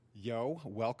Yo,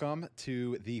 welcome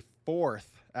to the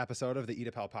fourth episode of the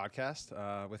Eatitpal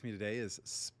podcast. With me today is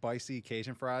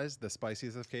SpicyCajunFries, the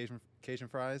spiciest of Cajun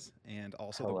fries, and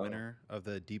also the winner of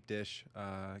the deep dish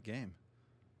game.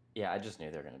 Yeah, I just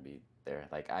knew they were going to be there.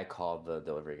 Like, I called the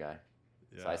delivery guy,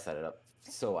 so I set it up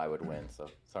so I would win. So,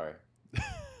 sorry.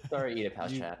 Sorry,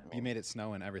 Eatitpal chat. You made it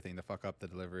snow and everything to fuck up the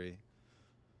delivery.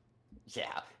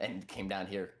 Yeah, and came down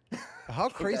here. How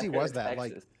crazy was that? Texas.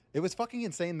 Like, it was fucking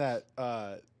insane that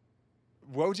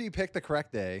Woji picked the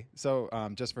correct day. So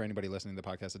just for anybody listening to the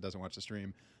podcast that doesn't watch the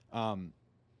stream,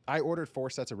 I ordered 4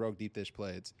 sets of Rogue deep dish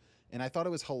plates, and I thought it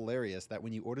was hilarious that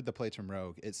when you ordered the plates from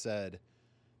Rogue, it said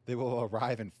they will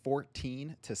arrive in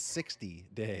 14 to 60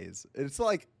 days. It's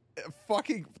like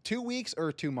fucking 2 weeks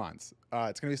or 2 months.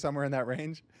 It's going to be somewhere in that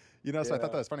range, you know? So I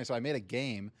thought that was funny. So I made a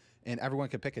game, and everyone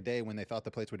could pick a day when they thought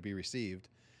the plates would be received.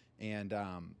 And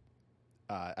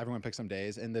everyone picked some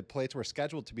days, and the plates were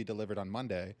scheduled to be delivered on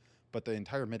Monday, but the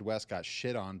entire Midwest got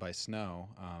shit on by snow,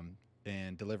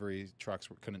 and delivery trucks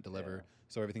couldn't deliver. Yeah.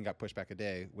 So everything got pushed back a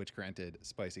day, which granted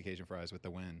SpicyCajunFries with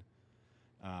the win.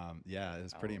 Yeah, it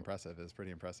was pretty impressive. It was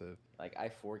pretty impressive. Like, I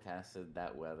forecasted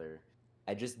that weather.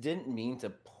 I just didn't mean to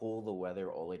pull the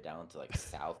weather all the way down to, like,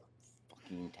 South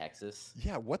fucking Texas.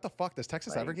 Yeah, what the fuck? Does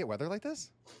Texas ever get weather like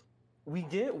this? We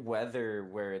get weather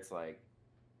where it's, like,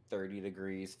 30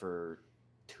 degrees for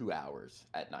 2 hours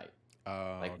at night.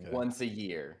 Once a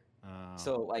year.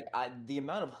 So, like, the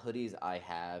amount of hoodies I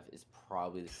have is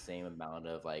probably the same amount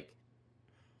of, like,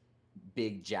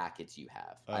 big jackets you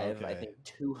have. I have, I think,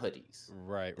 2 hoodies.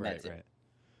 Right.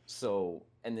 So,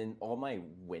 and then all my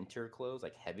winter clothes,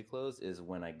 like heavy clothes, is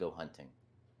when I go hunting,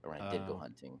 or when I did go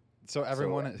hunting. So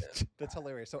everyone, that's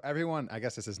hilarious. So everyone, I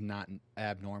guess this is not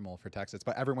abnormal for Texas,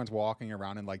 but everyone's walking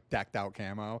around in like decked out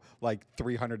camo, like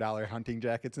 $300 hunting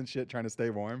jackets and shit, trying to stay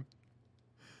warm.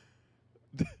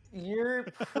 You're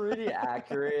pretty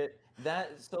accurate.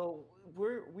 So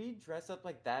we dress up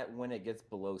like that when it gets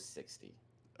below 60.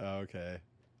 Okay.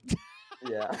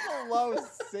 Yeah. Below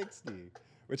 60.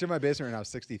 Which in my basement right now is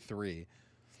 63.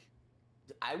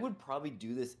 I would probably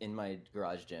do this in my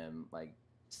garage gym, like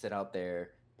sit out there,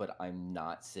 but I'm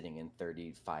not sitting in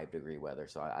 35-degree weather,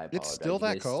 so I apologize. It's still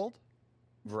that cold?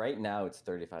 Right now it's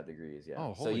 35 degrees, yeah.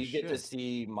 Oh, so you get to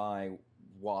see my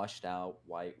washed out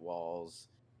white walls.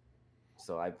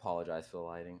 So I apologize for the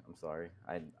lighting. I'm sorry.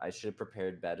 I should have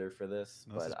prepared better for this,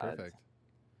 but this is perfect.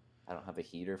 I don't have a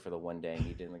heater for the one day I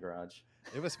need it in the garage.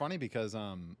 It was funny because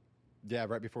yeah,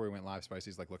 right before we went live,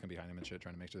 Spicy's like looking behind him and shit,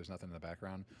 trying to make sure there's nothing in the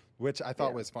background, which I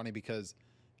thought was funny because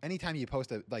anytime you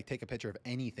post take a picture of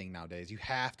anything nowadays, you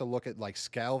have to look at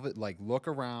look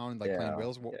around, playing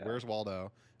Where's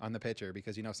Waldo on the picture,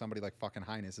 because you know somebody like fucking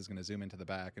Highness is going to zoom into the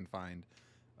back and find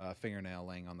a fingernail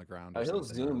laying on the ground. He'll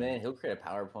zoom in, he'll create a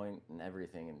PowerPoint and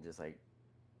everything, and just like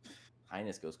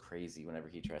Highness goes crazy whenever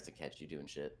he tries to catch you doing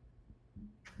shit.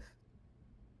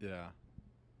 Yeah.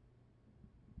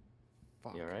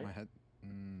 Fuck, you all right? My head.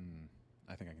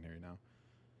 I think I can hear you now.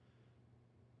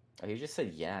 Oh, he just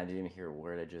said, yeah. I didn't even hear a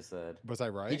word I just said. Was I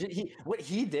right? What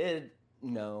he did,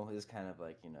 is kind of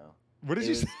like, What did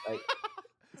you say? Like,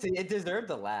 see, it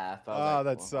deserved a laugh.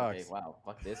 That sucks. Okay, wow,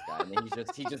 fuck this guy. And then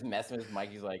he just messing with his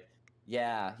mic. He's like,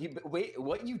 yeah.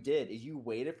 What you did is you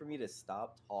waited for me to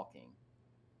stop talking.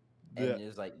 And it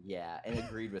was like, yeah, and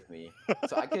agreed with me.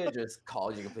 So I could have just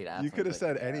called you complete asshole. You could have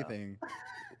said anything.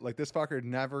 Like, this fucker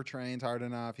never trains hard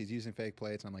enough. He's using fake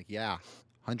plates. I'm like, yeah,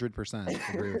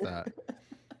 100% agree with that.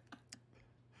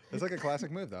 It's like a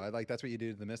classic move, though. That's what you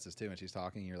do to the missus, too. When she's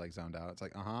talking, you're like zoned out. It's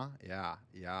like, yeah.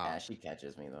 Yeah, she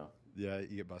catches me, though. Yeah,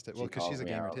 you get busted. Well, because she's a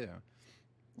gamer, too.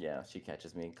 Yeah, she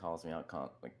catches me and calls me out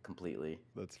completely.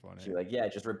 That's funny. She's like, yeah,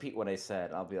 just repeat what I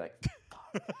said. I'll be like,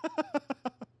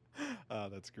 oh,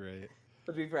 that's great.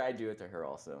 But to be fair, I do it to her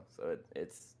also. So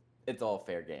it's all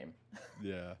fair game.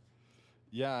 Yeah.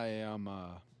 Yeah, I am.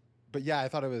 But yeah, I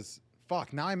thought it was...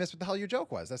 Fuck, now I missed what the hell your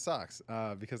joke was. That sucks.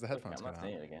 Because the headphones cut out. I'm not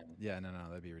saying it again. Yeah, no,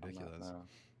 that'd be ridiculous.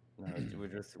 No,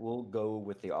 we'll go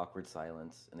with the awkward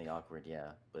silence and the awkward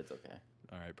but it's okay.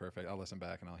 All right, perfect. I'll listen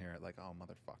back and I'll hear it like, oh,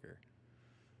 motherfucker.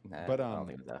 Nah, but I don't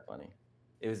think it was that funny.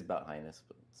 It was about Highness,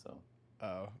 so.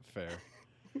 Oh, fair.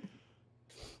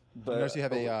 But you notice you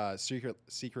have a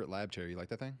secret lab chair. You like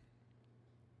that thing?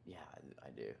 Yeah, I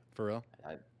do. For real?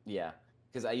 Yeah,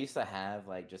 because I used to have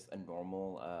like just a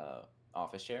normal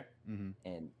office chair,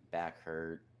 and back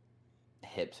hurt,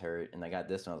 hips hurt, and I got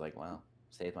this one. I was like, wow,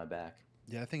 saved my back.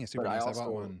 Yeah, the thing is super nice. I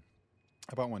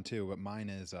bought one too, but mine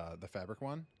is the fabric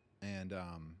one, and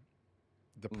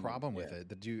the problem with it,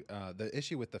 the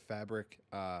issue with the fabric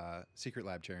secret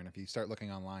lab chair, and if you start looking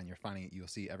online, you'll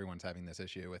see everyone's having this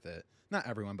issue with it. Not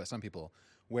everyone, but some people,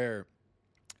 where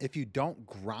if you don't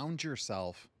ground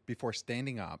yourself before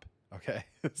standing up, okay,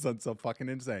 sounds so fucking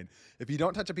insane. If you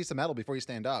don't touch a piece of metal before you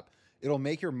stand up, it'll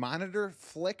make your monitor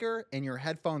flicker and your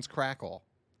headphones crackle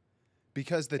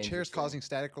because the chair is causing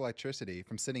static electricity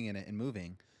from sitting in it and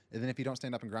moving. And then if you don't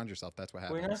stand up and ground yourself, that's what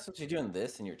happens. Well, you're not supposed to be doing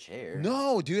this in your chair.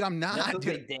 No, dude, I'm not. You're not supposed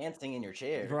to be dancing in your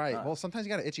chair. Right. Well, sometimes you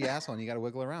got an itchy asshole and you got to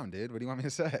wiggle around, dude. What do you want me to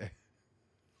say?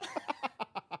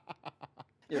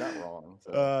 You're not wrong.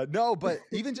 So. No, but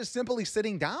even just simply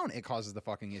sitting down, it causes the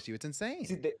fucking issue. It's insane.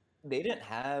 See, they didn't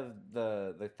have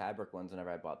the fabric ones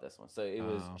whenever I bought this one. So it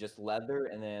was just leather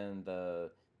and then the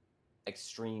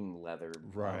extreme leather.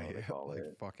 Right.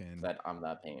 Like fucking. That I'm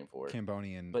not paying for.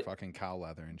 Cambodian fucking cow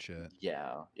leather and shit.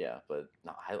 Yeah. But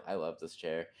no, I love this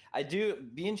chair. I do,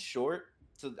 being short,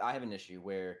 so I have an issue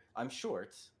where I'm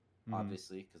short,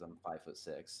 obviously, because I'm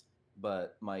 5'6",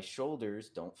 but my shoulders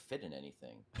don't fit in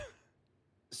anything.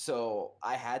 So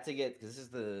I had to get, because this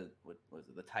is what was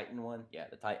it, the Titan one? Yeah,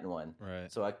 the Titan one.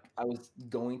 Right. So I was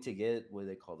going to get, what do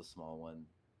they call the small one?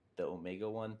 The Omega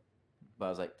one. But I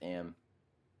was like, damn.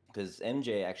 Because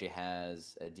MJ actually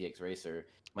has a DX Racer.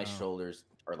 My shoulders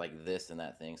are like this and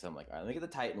that thing. So I'm like, all right, let me get the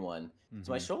Titan one.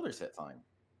 So my shoulders fit fine.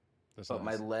 But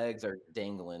my legs are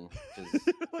dangling.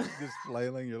 Just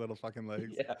flailing your little fucking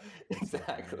legs. Yeah,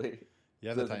 exactly.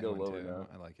 Yeah, the Titan one too. Enough.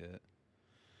 I like it.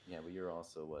 Yeah, but you're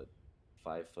also, what,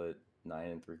 5'9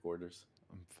 3/4"?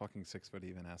 I'm fucking 6 foot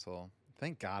even, asshole.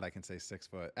 Thank God I can say 6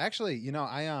 foot. Actually, you know,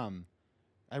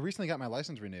 I recently got my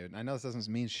license renewed. I know this doesn't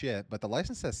mean shit, but the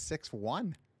license says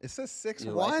 6'1". It says 6'1".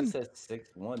 Your license says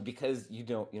 6'1" because you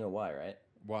know why, right?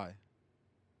 Why?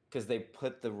 Because they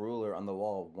put the ruler on the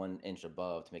wall 1 inch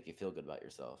above to make you feel good about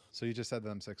yourself. So you just said that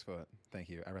I'm 6 foot. Thank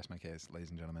you. I rest my case,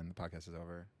 ladies and gentlemen. The podcast is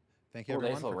over. Thank you,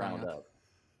 everyone. They also round up.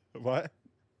 What?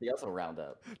 They also round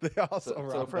up. They also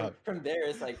round up. From there,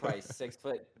 it's like probably 6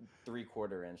 foot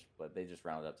 3/4 inch, but they just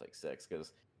round up to like 6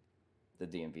 because the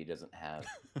DMV doesn't have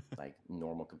like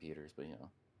normal computers, but you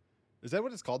know. Is that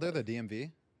what it's called there, the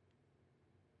DMV?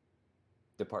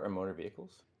 Department of Motor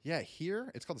Vehicles? Yeah,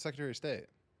 here it's called the Secretary of State.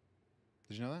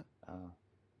 Did you know that? Oh.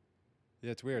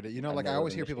 Yeah, it's weird. You know, like I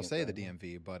always hear people say the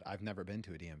DMV, but I've never been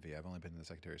to a DMV. I've only been to the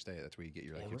Secretary of State. That's where you get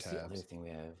your your what's tabs. The other thing we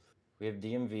have? We have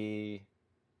DMV,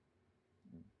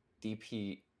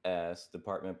 DPS,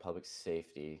 Department of Public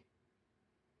Safety.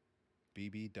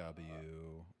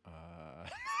 BBW,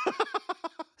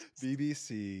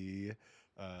 BBC.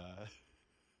 Are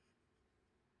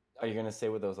you going to say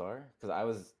what those are? Because I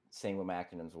was saying what my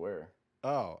acronyms were.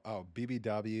 Oh,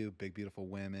 BBW, Big Beautiful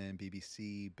Women,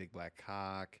 BBC, Big Black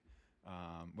Cock.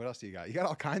 What else do you got? You got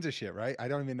all kinds of shit, right? I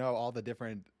don't even know all the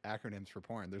different acronyms for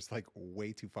porn. There's like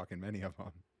way too fucking many of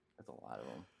them. That's a lot of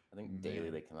them. I think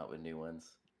daily they come out with new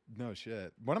ones. No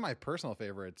shit. One of my personal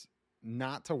favorites,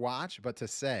 not to watch, but to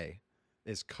say,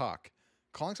 is cuck.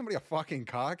 Calling somebody a fucking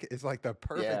cuck is like the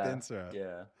perfect insert.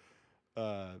 Yeah.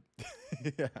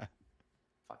 Yeah.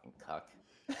 Fucking cuck.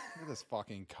 Look at this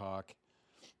fucking cuck.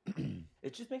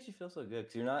 It just makes you feel so good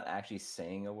because you're not actually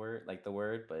saying a word, like the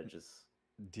word, but it just...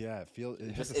 Yeah,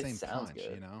 it has the same punch,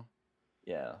 good. You know?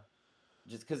 Yeah.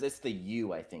 Just because it's the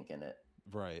U, I think, in it.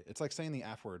 Right. It's like saying the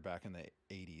F word back in the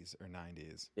 80s or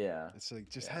 90s. Yeah. It's like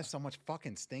just has so much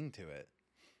fucking sting to it.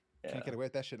 Yeah. Can't get away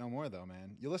with that shit no more, though,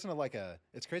 man. You listen to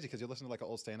it's crazy because you listen to like an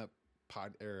old stand-up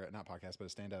not podcast, but a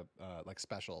stand-up like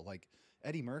special. Like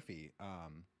Eddie Murphy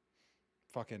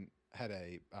fucking had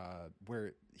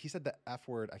where he said the F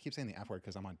word. I keep saying the F word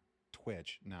because I'm on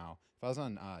Twitch now. If I was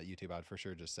on YouTube, I'd for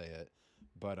sure just say it.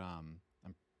 But I'm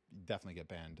definitely get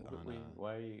banned on.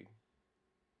 Why are you?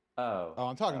 Oh,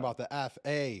 I'm talking about the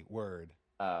F-A word.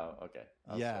 Oh, okay.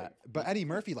 Yeah, but Eddie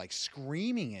Murphy like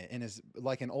screaming it in his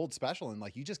like an old special, and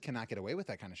like you just cannot get away with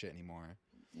that kind of shit anymore.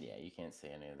 Yeah, you can't say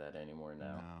any of that anymore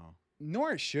now. No,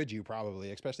 nor should you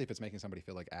probably, especially if it's making somebody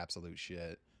feel like absolute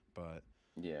shit. But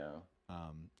yeah,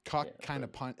 cuck kind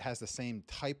of has the same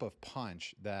type of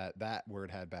punch that word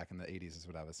had back in the 80s. Is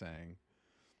what I was saying.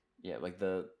 Yeah, like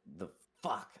the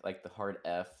fuck, like the hard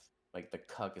F, like the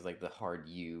cuck is like the hard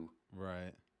U.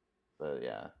 Right. But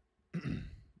yeah.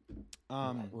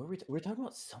 We're talking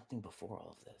about something before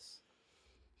all of this.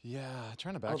 Yeah,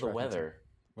 trying to backtrack. Oh, the weather.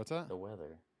 What's that? The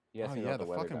weather. Oh yeah, the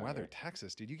fucking weather.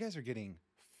 Texas, dude. You guys are getting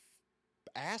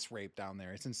ass raped down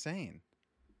there. It's insane.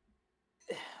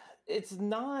 It's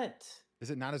not. Is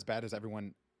it not as bad as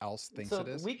everyone else thinks it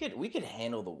is? We could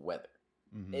handle the weather.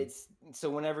 Mm-hmm. It's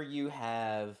so whenever you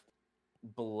have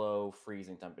below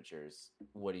freezing temperatures,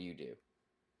 what do?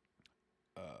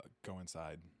 Go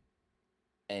inside.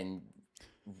 And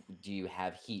do you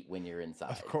have heat when you're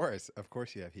inside? Of course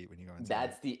you have heat when you go inside.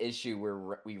 That's the issue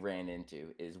we ran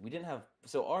into is we didn't have.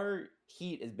 So our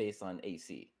heat is based on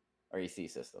AC. our AC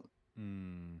system.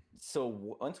 Mm.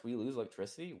 So once we lose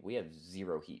electricity, we have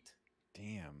zero heat.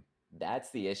 Damn.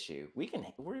 That's the issue.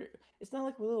 It's not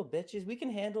like we're little bitches. We can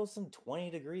handle some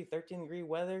 20-degree, 13-degree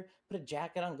weather, put a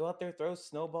jacket on, go out there, throw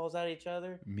snowballs at each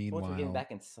other. Meanwhile, once we're getting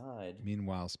back inside.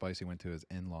 Meanwhile, Spicy went to his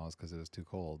in-laws because it was too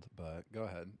cold. But go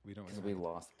ahead. Because we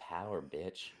lost power,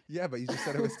 bitch. Yeah, but you just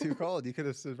said it was too cold. You could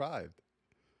have survived.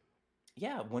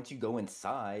 Yeah, once you go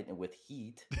inside and with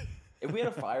heat. If we had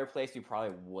a fireplace, we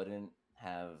probably wouldn't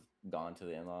have gone to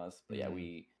the in-laws. But yeah,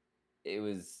 it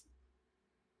was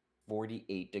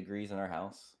 48 degrees in our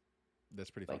house. That's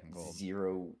pretty fucking cold.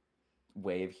 Zero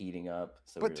way of heating up.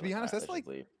 So but to be honest,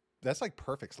 that's like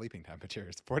perfect sleeping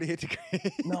temperatures. 48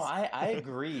 degrees. No, I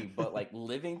agree, but like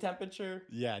living temperature.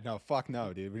 Yeah, no, fuck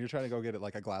no, dude. When you're trying to go get it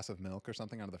like a glass of milk or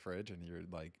something out of the fridge and you're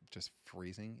like just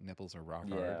freezing, nipples are rock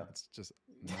hard. It's just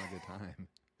not a good time.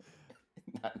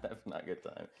 That's not a good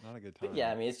time. Not a good time. But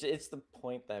yeah, I mean, it's the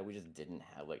point that we just didn't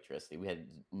have electricity. We had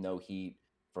no heat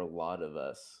for a lot of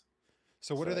us.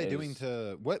 So what are they doing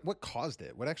to what caused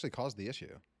it? What actually caused the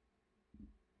issue?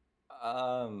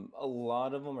 A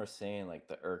lot of them are saying like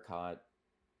the ERCOT,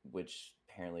 which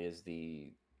apparently is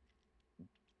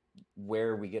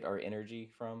where we get our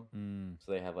energy from.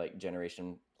 So they have like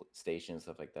generation stations,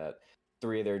 stuff like that.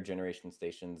 3 of their generation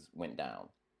stations went down.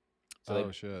 So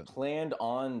they planned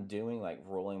on doing like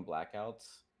rolling blackouts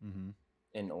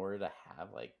in order to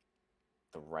have like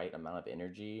the right amount of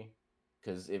energy,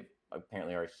 because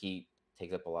apparently our heat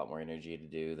takes up a lot more energy to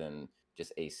do than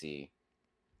just AC.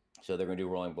 So they're going to do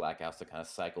rolling blackouts to kind of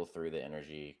cycle through the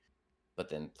energy. But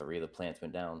then 3 of the plants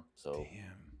went down. So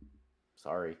damn.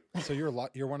 Sorry. So you're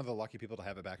one of the lucky people to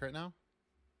have it back right now?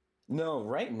 No,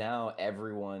 right now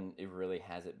everyone really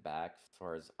has it back as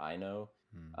far as I know.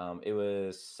 It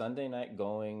was Sunday night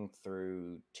going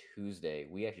through Tuesday.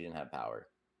 We actually didn't have power.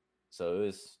 So it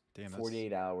was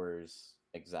 48 hours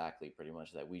exactly pretty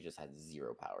much that we just had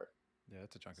zero power. Yeah,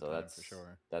 that's a chunk of time for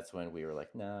sure. That's when we were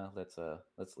like, nah, let's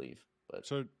leave. But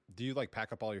so do you like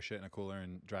pack up all your shit in a cooler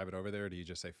and drive it over there, or do you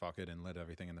just say fuck it and let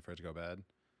everything in the fridge go bad?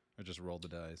 Or just roll the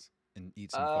dice and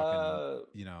eat some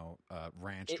fucking,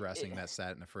 ranch dressing that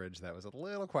sat in the fridge that was a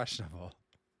little questionable?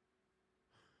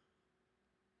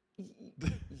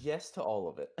 Yes to all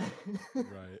of it.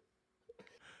 Right.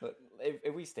 But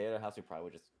if we stayed at our house, we probably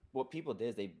would just... What people did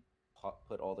is they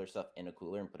put all their stuff in a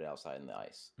cooler and put it outside in the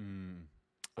ice.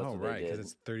 Oh, right, because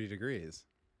it's 30 degrees.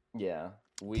 Yeah.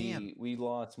 We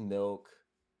lost milk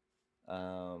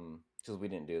because we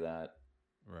didn't do that.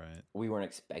 Right. We weren't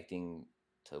expecting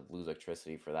to lose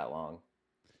electricity for that long.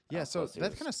 Yeah, so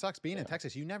that kind of sucks. Being in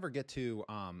Texas, you never get to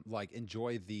like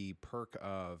enjoy the perk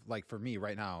of, like, for me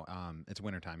right now, it's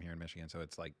wintertime here in Michigan, so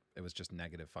it's like it was just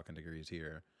negative fucking degrees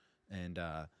here. And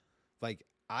like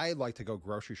I like to go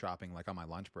grocery shopping like on my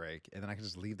lunch break, and then I can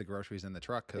just leave the groceries in the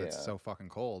truck because it's so fucking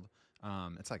cold.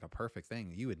 It's like a perfect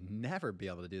thing. You would never be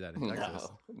able to do that in Texas.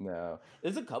 No.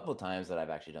 There's a couple times that I've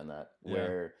actually done that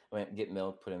where I went get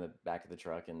milk, put in the back of the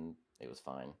truck, and it was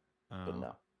fine. But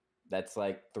no, that's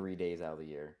like 3 days out of the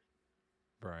year.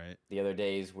 Right. The other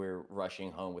days we're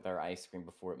rushing home with our ice cream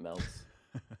before it melts.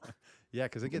 Yeah,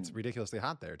 because it gets ridiculously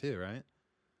hot there too, right?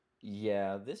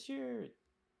 Yeah, this year,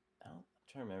 I'm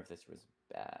trying to remember if this was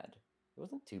bad. It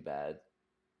wasn't too bad.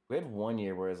 We had 1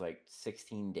 year where it was like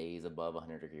 16 days above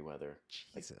 100-degree weather.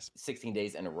 Jesus. Like 16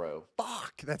 days in a row.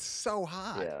 Fuck, that's so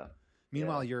hot. Yeah.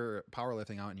 Meanwhile, you're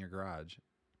powerlifting out in your garage.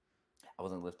 I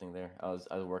wasn't lifting there. I was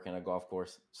working at a golf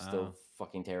course. Still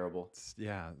fucking terrible.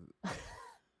 Yeah.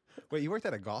 Wait, you worked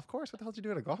at a golf course? What the hell did you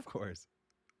do at a golf course?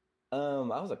 I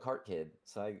was a cart kid.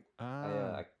 So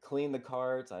I cleaned the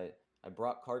carts. I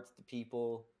brought carts to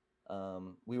people.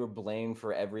 We were blamed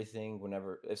for everything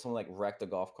if someone like wrecked a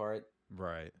golf cart.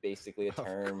 Right. Basically a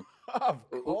term. Of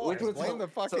course. Blame the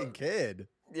fucking kid.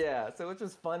 Yeah. So which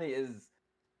was funny is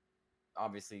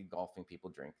obviously golfing people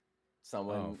drink.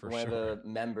 One of the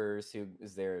members who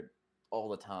is there all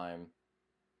the time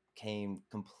came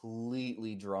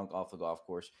completely drunk off the golf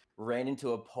course, ran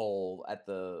into a pole at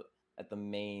the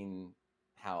main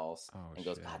house and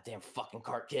goes, "God damn fucking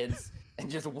cart kids,"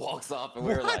 and just walks off, and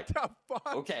we were like, the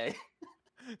fuck? Okay.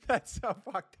 That's so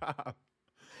fucked up.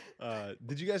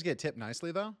 Did you guys get tipped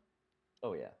nicely though?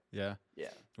 Oh yeah. Yeah? Yeah.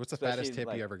 What's the fattest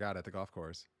tip you ever got at the golf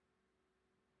course?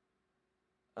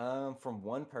 From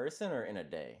one person or in a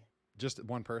day? Just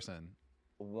one person.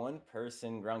 One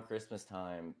person around Christmas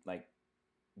time, like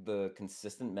the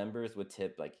consistent members would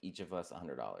tip like each of us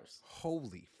 $100.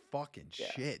 Holy fucking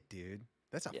shit, dude.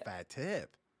 That's a fat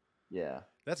tip. Yeah.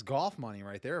 That's golf money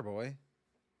right there, boy.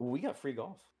 Well, we got free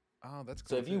golf. Oh, that's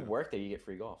cool. So if you work there, you get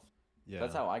free golf. Yeah.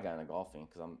 That's how I got into golfing,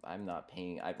 because I'm not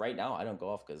paying. Right now, I don't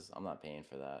golf because I'm not paying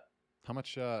for that. How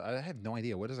much? I have no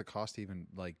idea. What does it cost to even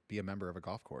like be a member of a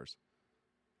golf course?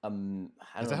 I don't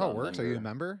Is that how it works? Are you a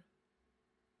member?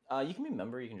 You can be a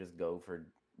member. You can just go for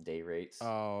day rates.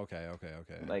 Oh, okay.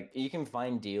 Like you can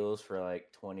find deals for like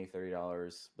 $20,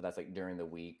 $30, but that's like during the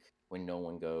week when no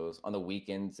one goes. On the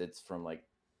weekends, it's from like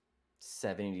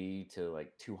 $70 to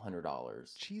like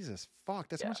 $200. Jesus fuck,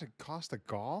 that's how much it costs to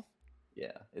golf?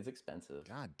 Yeah, it's expensive.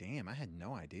 God damn, I had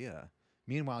no idea.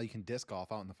 Meanwhile, you can disc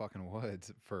golf out in the fucking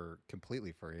woods for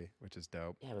completely free, which is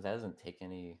dope. Yeah, but that doesn't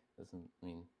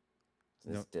mean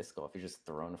it's disc golf. You're just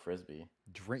throwing a frisbee.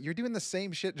 You're doing the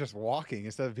same shit, just walking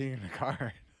instead of being in a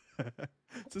car.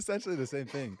 It's essentially the same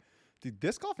thing. Dude,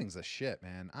 disc golfing's a shit,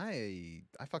 man. I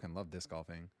fucking love disc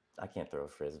golfing. I can't throw a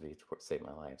frisbee to save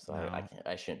my life, so no.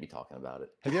 I shouldn't be talking about it.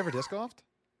 Have you ever disc golfed?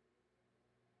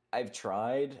 I've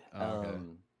tried. Okay.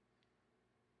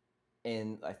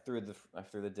 And I threw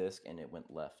the disc and it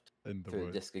went left. Threw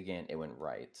the disc again, it went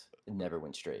right. It never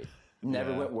went straight.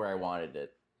 Never went where I wanted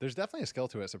it. There's definitely a skill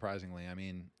to it, surprisingly. I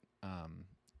mean,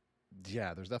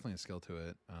 yeah, there's definitely a skill to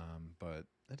it. But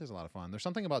it is a lot of fun. There's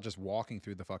something about just walking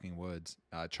through the fucking woods,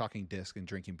 chucking disc and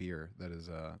drinking beer that is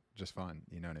just fun.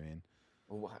 You know what I mean?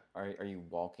 Well, are you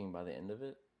walking by the end of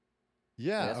it?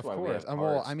 Yeah, of course.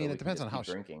 Well, I mean, it depends on how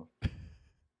drinking.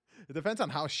 It depends on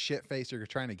how shit-faced you're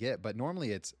trying to get, but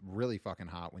normally it's really fucking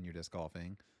hot when you're disc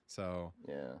golfing. So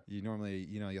yeah, you normally,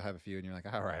 you'll have a few and you're like,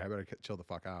 all right, I better chill the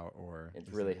fuck out. Or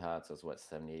it's really hot, so it's what,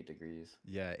 78 degrees?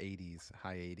 Yeah, 80s,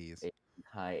 high 80s.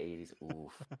 High 80s.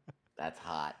 Oof, that's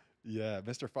hot. Yeah,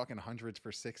 Mr. fucking hundreds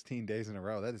for 16 days in a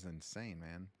row. That is insane,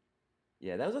 man.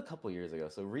 Yeah, that was a couple years ago.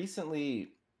 So recently,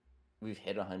 we've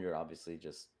hit 100, obviously,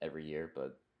 just every year.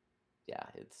 But yeah,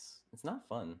 it's not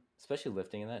fun, especially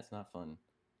lifting in that. It's not fun.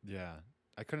 Yeah,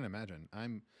 I couldn't imagine.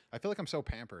 I feel like I'm so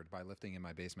pampered by lifting in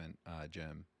my basement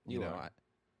gym. You know,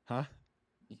 huh?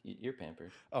 You're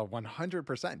pampered. Oh,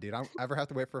 100%, dude. I don't ever have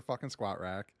to wait for a fucking squat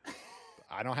rack.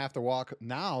 I don't have to walk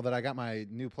now that I got my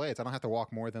new plates. I don't have to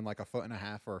walk more than like a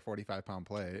 1.5 foot or a 45-pound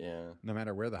plate. Yeah. No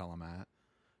matter where the hell I'm at.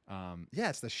 Yeah,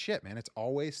 it's the shit, man. It's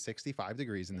always 65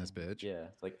 degrees in this bitch. Yeah.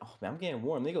 It's like, oh man, I'm getting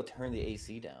warm. Let me go turn the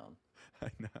AC down. I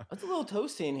know. It's a little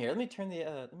toasty in here. Let me turn the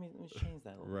let me change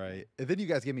that a little right. And then you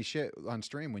guys give me shit on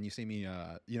stream when you see me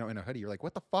in a hoodie. You're like,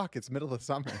 what the fuck? It's middle of the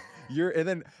summer. And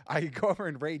then I go over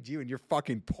and raid you and you're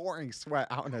fucking pouring sweat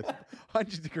out in a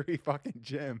 100-degree fucking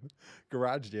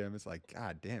garage gym. It's like,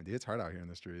 god damn, dude, it's hard out here in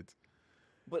the streets.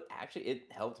 But actually it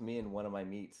helped me in one of my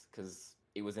meets because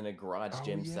it was in a garage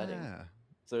gym setting.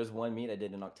 So there's one meet I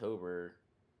did in October.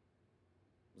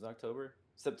 Was it October?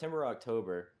 September or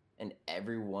October. And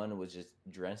everyone was just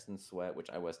drenched in sweat, which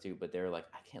I was too. But they were like,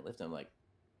 I can't lift. I'm like,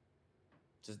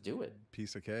 just do it.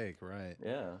 Piece of cake, right?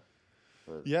 Yeah.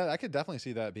 But yeah, I could definitely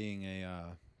see that being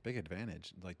a big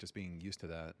advantage, like just being used to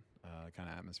that kind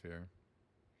of atmosphere.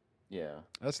 Yeah.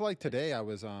 That's like today you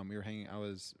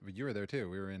were there too.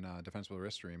 We were in Defensible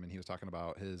Wrist Stream, and he was talking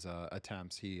about his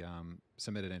attempts. He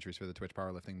submitted entries for the Twitch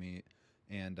Powerlifting Meet,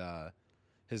 and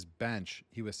his bench,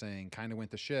 he was saying, kind of went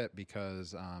to shit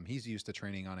because he's used to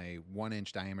training on a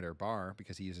 1-inch diameter bar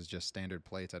because he uses just standard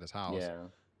plates at his house. Yeah.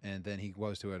 And then he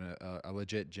goes to a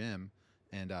legit gym,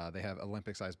 and they have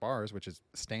Olympic-sized bars, which is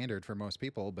standard for most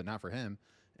people, but not for him.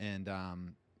 And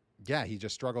yeah, he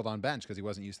just struggled on bench because he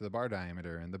wasn't used to the bar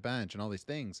diameter and the bench and all these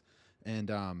things.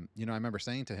 And I remember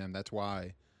saying to him, that's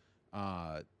why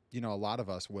a lot of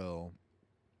us will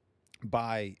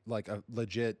buy like a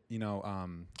legit,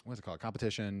 what's it called?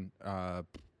 Competition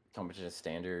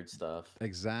standard stuff.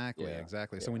 Exactly.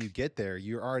 Yeah. So when you get there,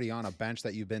 you're already on a bench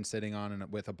that you've been sitting on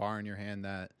and with a bar in your hand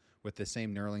that with the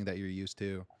same knurling that you're used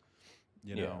to,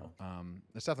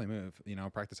 it's definitely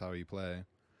move, practice how you play,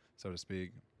 so to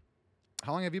speak.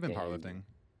 How long have you been powerlifting?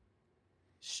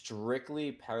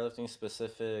 Strictly powerlifting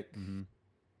specific, a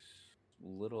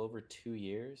little over 2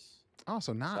 years. Oh,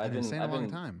 so not an insane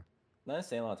long time.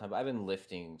 Not a long time, but I've been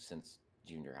lifting since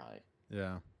junior high.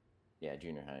 Yeah. Yeah,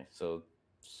 junior high. So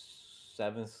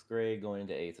 7th grade going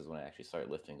into 8th is when I actually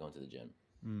started lifting, going to the gym.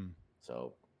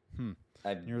 So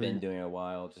I've been doing it a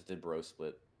while, just did bro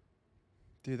split.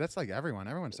 Dude, that's like everyone.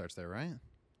 Everyone starts there, right?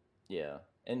 Yeah.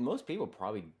 And most people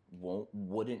probably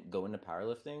wouldn't go into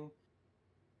powerlifting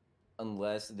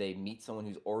unless they meet someone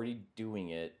who's already doing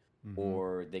it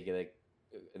or they get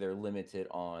they're limited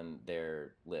on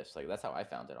their lifts. Like that's how I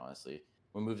found it, honestly.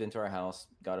 We moved into our house,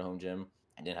 got a home gym.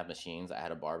 I didn't have machines. I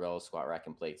had a barbell, squat rack,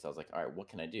 and plates. So I was like, all right, what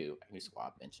can I do? I can do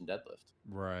squat, bench, and deadlift.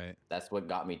 Right. That's what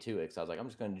got me to it. So I was like, I'm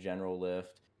just going to general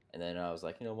lift. And then I was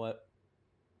like, you know what?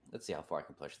 Let's see how far I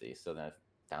can push these. So then I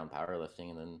found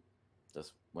powerlifting and then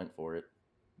just went for it.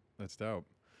 That's dope.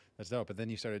 But then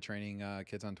you started training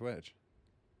kids on Twitch.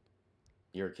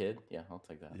 You're a kid? Yeah, I'll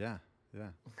take that. Yeah, yeah.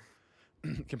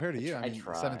 Compared to you, I mean,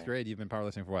 7th grade, you've been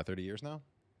powerlifting for what, 30 years now?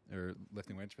 Or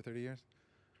lifting weights for 30 years?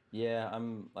 Yeah,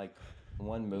 I'm like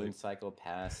one moon cycle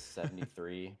past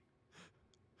 73.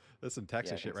 That's some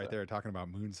Texas shit right there, talking about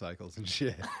moon cycles and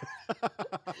shit.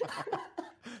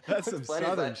 That's some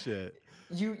Southern shit.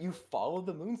 You follow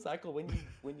the moon cycle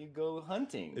when you go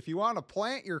hunting. If you want to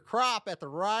plant your crop at the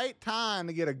right time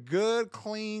to get a good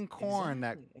clean corn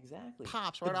that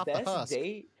pops right off the husk.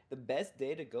 The best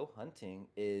day to go hunting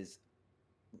is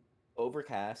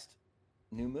overcast,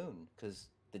 new moon, because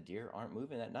the deer aren't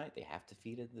moving at night. They have to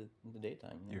feed in the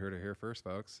daytime. You heard it here first,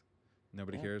 folks.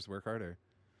 Nobody cares. Work harder.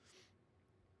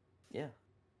 Yeah.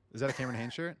 Is that a Cameron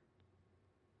Hanes shirt?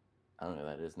 I don't know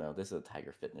what that is. No, this is a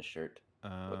Tiger Fitness shirt.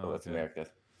 What's America?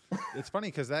 It's funny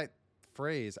because that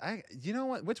phrase, you know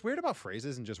what's weird about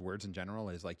phrases and just words in general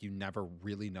is like you never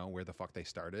really know where the fuck they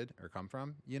started or come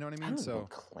from. You know what I mean? I don't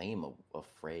claim a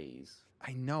phrase.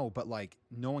 I know, but like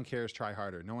no one cares, try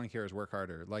harder. No one cares, work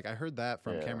harder. Like I heard that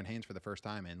from Cameron Hanes for the first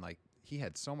time, and like he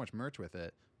had so much merch with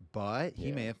it, but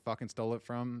he may have fucking stole it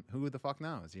from who the fuck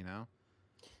knows, you know?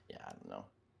 Yeah, I don't know.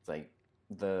 It's like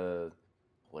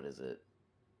what is it?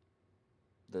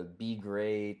 The be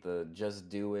great, the just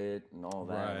do it, and all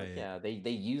that. Right. Like, yeah,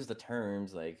 they use the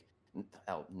terms like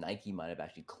Nike might have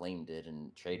actually claimed it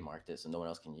and trademarked it, so no one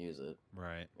else can use it.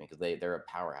 Right. Because they're a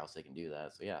powerhouse, they can do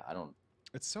that. So yeah, I don't.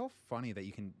 It's so funny that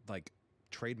you can like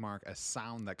trademark a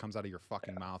sound that comes out of your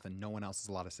fucking mouth and no one else is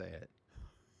allowed to say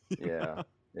it.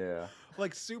 Yeah.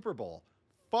 Like Super Bowl.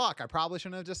 Fuck, I probably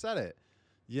shouldn't have just said it.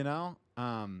 You know?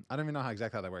 I don't even know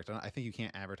exactly how that works. I think you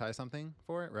can't advertise something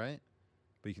for it, right?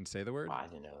 But you can say the word. Oh, I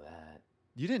didn't know that.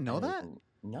 You didn't know that?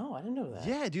 No, I didn't know that.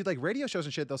 Yeah, dude, like radio shows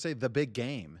and shit, they'll say the big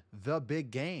game,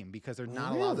 because they're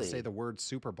not allowed to say the word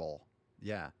Super Bowl.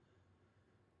 Yeah.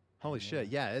 Holy shit.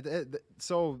 Yeah.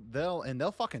 So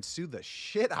they'll fucking sue the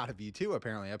shit out of you too,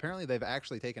 apparently. Apparently they've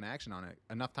actually taken action on it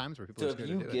enough times where people are scared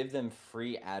to do it. So if you give them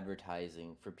free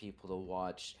advertising for people to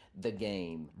watch the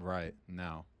game. Right.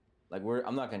 No. Like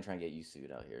I'm not going to try and get you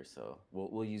sued out here, so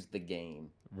we'll use the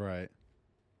game. Right.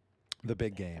 The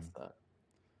big game.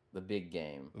 The big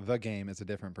game. The game is a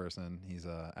different person. He's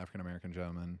a African-American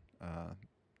gentleman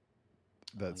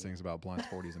that sings about blunts,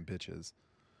 40s, and bitches.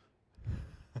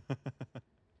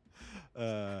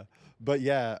 But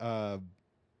yeah,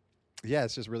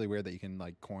 it's just really weird that you can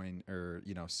like coin or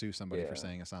sue somebody for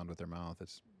saying a sound with their mouth.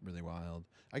 It's really wild.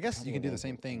 I guess you can do the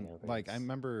same thing. Like I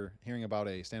remember hearing about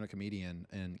a stand-up comedian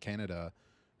in Canada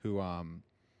who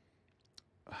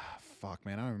fuck,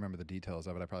 man, I don't remember the details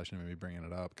of it. I probably shouldn't even be bringing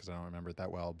it up because I don't remember it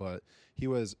that well. But he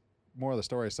was, more of the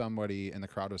story, somebody in the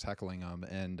crowd was heckling him,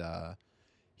 and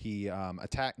he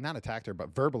not attacked her,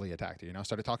 but verbally attacked her,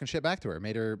 started talking shit back to her,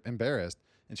 made her embarrassed,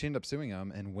 and she ended up suing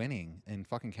him and winning in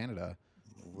fucking Canada.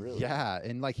 Really? Yeah,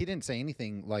 and like he didn't say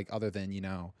anything like other than,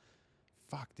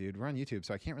 fuck, dude, we're on YouTube,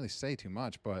 so I can't really say too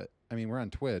much, but I mean, we're on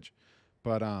Twitch.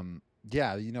 But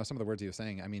yeah, some of the words he was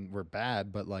saying, I mean, were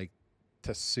bad, but like,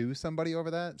 to sue somebody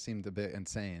over that seemed a bit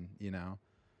insane, Yeah,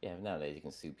 nowadays you can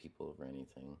sue people over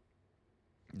anything.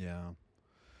 Yeah.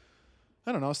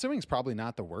 I don't know. Suing's probably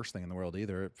not the worst thing in the world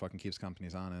either. It fucking keeps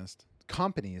companies honest.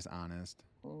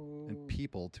 And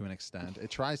people to an extent.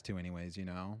 It tries to anyways,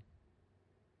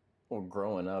 Well,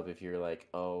 growing up, if you're like,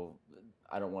 oh,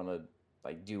 I don't want to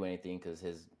like do anything because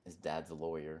his dad's a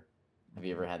lawyer. Have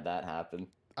you ever had that happen?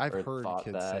 I've heard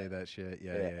kids say that shit.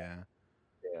 Yeah.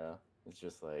 It's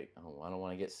just like, oh, I don't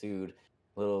want to get sued.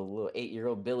 Little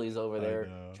 8-year-old Billy's over there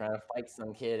trying to fight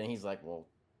some kid, and he's like, well,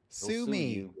 sue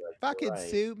me. Like, fucking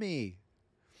sue me.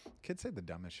 Kids say the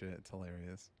dumbest shit. It's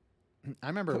hilarious. I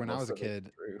remember when I was a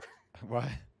kid. What?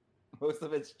 Most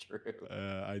of it's true.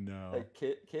 I know. Like,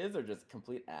 kids are just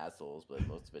complete assholes, but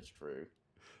most of it's true.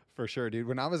 For sure, dude.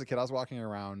 When I was a kid, I was walking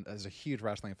around as a huge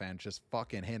wrestling fan, just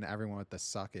fucking hitting everyone with the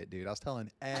suck it, dude. I was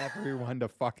telling everyone to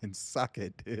fucking suck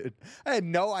it, dude. I had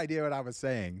no idea what I was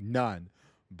saying. None.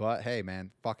 But hey,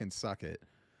 man, fucking suck it.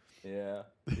 Yeah.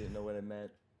 Didn't know what it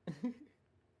meant. You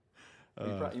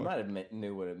might have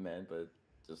knew what it meant, but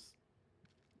just...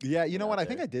 Yeah, you know what? I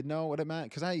think I did know what it meant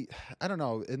because I don't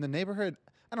know. In the neighborhood,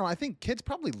 I don't know. I think kids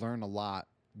probably learn a lot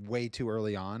way too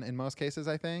early on in most cases,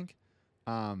 I think.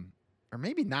 Or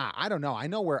maybe not. I don't know. I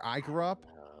know where I grew up.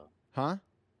 Huh?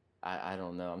 I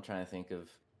don't know. I'm trying to think of...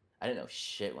 I didn't know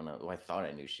shit when I thought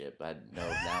I knew shit, but now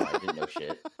I didn't know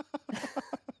shit.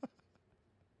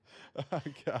 Oh,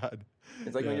 God.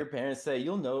 It's like when your parents say,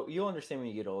 you'll understand when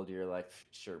you get older. You're like,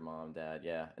 sure, mom, dad,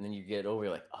 yeah. And then you get over,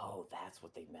 you're like, oh, that's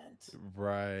what they meant.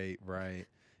 Right.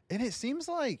 And it seems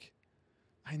like...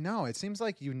 I know. It seems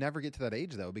like you never get to that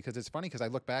age, though, because it's funny because I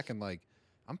look back and like...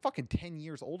 I'm fucking 10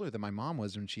 years older than my mom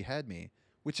was when she had me,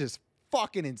 which is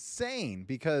fucking insane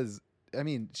because, I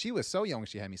mean, she was so young when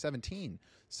she had me, 17.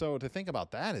 So to think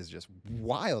about that is just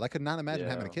wild. I could not imagine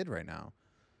having a kid right now.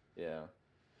 Yeah.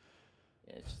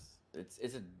 Yeah,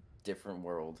 it's a different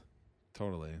world.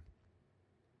 Totally.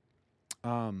 It's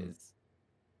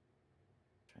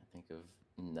trying to think of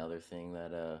another thing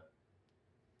that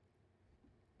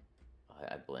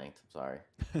I blanked. I'm sorry.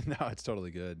 No, it's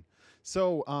totally good.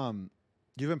 So,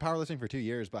 you've been powerlifting for 2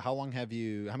 years, but how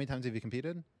many times have you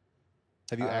competed?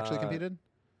 Have you actually competed?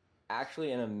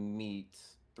 Actually, in a meet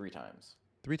 3 times.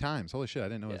 3 times. Holy shit. I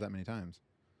didn't know it was that many times.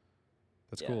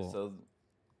 That's cool. So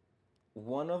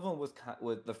one of them was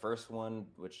the first one,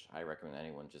 which I recommend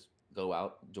anyone just go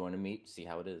out, join a meet, see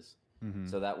how it is. Mm-hmm.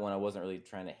 So that one, I wasn't really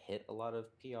trying to hit a lot of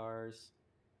PRs,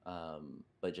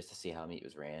 but just to see how meet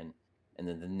was ran. And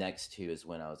then the next 2 is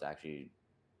when I was actually,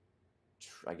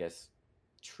 I guess,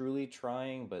 truly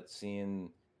trying, but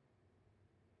seeing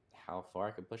how far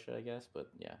I could push it, I guess. But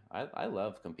yeah, I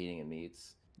love competing in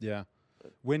meets. Yeah.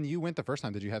 But when you went the first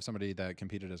time, did you have somebody that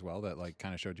competed as well that like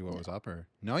kind of showed you what was up, or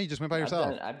no? You just went by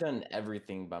yourself. I've done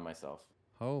everything by myself.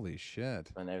 Holy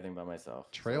shit! Done everything by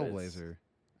myself. Trailblazer,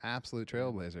 absolute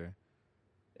trailblazer.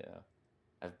 Yeah,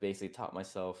 I've basically taught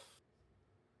myself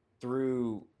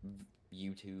through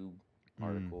YouTube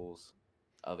articles,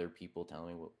 other people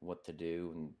telling me what to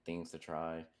do and things to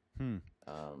try.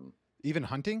 Even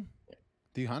hunting? Yeah.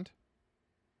 Do you hunt?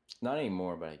 Not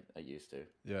anymore, but I used to.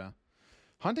 Yeah.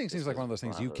 Hunting seems like one of those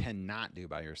things you cannot do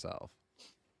by yourself.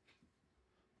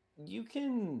 You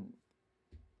can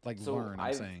learn,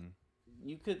 I'm saying.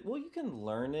 You can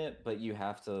learn it, but you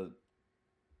have to,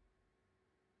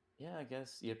 I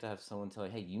guess you have to have someone tell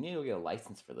you, hey, you need to get a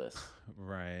license for this.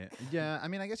 Right. Yeah, I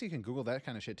mean, I guess you can Google that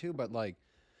kind of shit too, but like,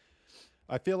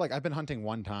 I feel like I've been hunting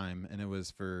one time and it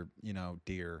was for,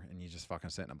 deer, and you just fucking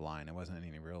sit in a blind. It wasn't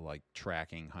any real like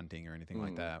tracking hunting or anything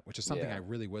like that, which is something I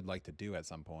really would like to do at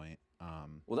some point.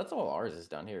 Well, that's all ours is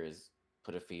down here, is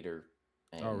put a feeder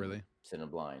and really? Sit in a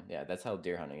blind. Yeah, that's how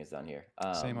deer hunting is down here.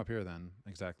 Same up here then.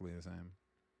 Exactly the same.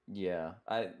 Yeah.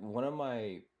 One of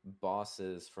my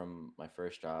bosses from my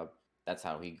first job, that's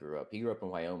how he grew up. He grew up in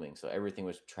Wyoming, so everything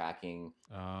was tracking.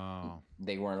 Oh.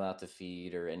 They weren't allowed to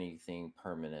feed or anything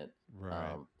permanent.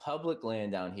 Right. Public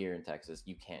land down here in Texas,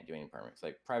 you can't do anything permanent. It's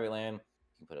like private land,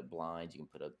 you can put up blinds, you can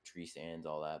put up tree stands,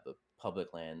 all that. But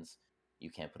public lands, you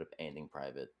can't put up anything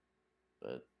private.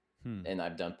 But and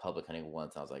I've done public hunting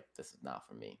once. I was like, this is not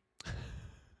for me.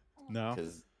 No.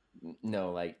 Because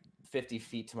like 50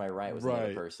 feet to my right was the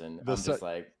other person. I'm just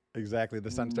like, exactly. The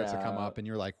sun starts to come up, and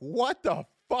you're like, what the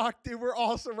fuck, dude? We're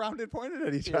all surrounded, pointed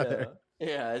at each other.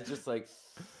 Yeah, it's just like,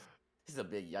 this is a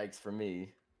big yikes for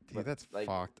me. Dude, but that's like,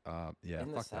 fucked up. Yeah,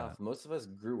 in the South, most of us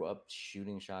grew up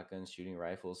shooting shotguns, shooting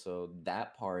rifles, so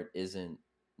that part isn't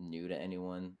new to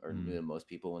anyone or new to most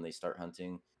people when they start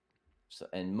hunting. So,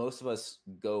 and most of us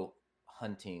go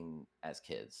hunting as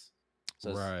kids.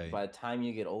 So by the time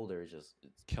you get older, it's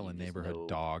killing neighborhood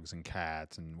dogs and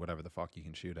cats and whatever the fuck you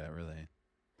can shoot at, really.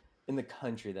 In the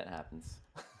country, that happens.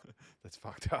 That's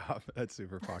fucked up. That's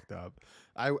super fucked up.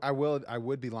 I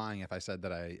would be lying if I said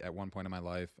that at one point in my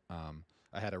life,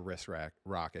 I had a wrist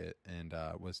rocket and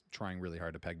was trying really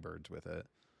hard to peg birds with it.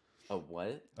 A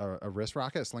what? A wrist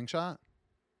rocket, a slingshot.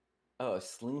 Oh, a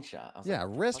slingshot. Yeah,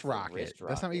 like, wrist rocket.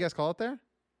 That's not what you guys call it there?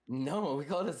 No, we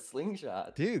call it a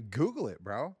slingshot. Dude, Google it,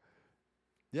 bro.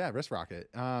 Yeah, wrist rocket.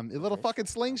 A little fucking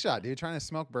slingshot, dude. Trying to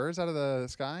smoke birds out of the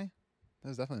sky. That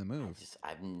was definitely the move.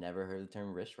 I've never heard the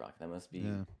term wrist rocket. That must be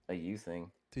a you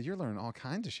thing. Dude, you're learning all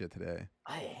kinds of shit today.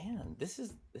 I am. This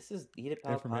is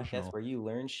Eatitpal podcast where you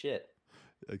learn shit.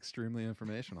 Extremely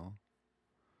informational.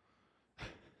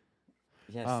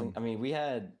 Yeah, I mean, we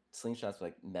had slingshots with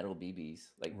like metal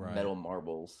BBs, like metal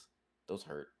marbles. Those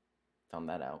hurt. Found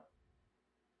that out.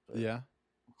 But...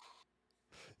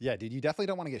 Yeah, dude, you definitely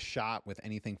don't want to get shot with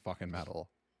anything fucking metal.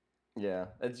 Yeah,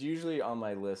 it's usually on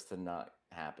my list to not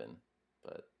happen,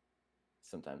 but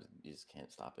sometimes you just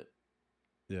can't stop it.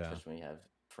 Yeah. Especially when you have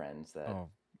friends that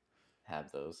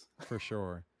have those. For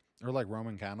sure. Or like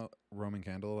Roman candle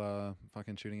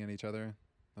fucking shooting at each other.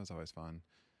 That was always fun.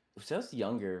 When I was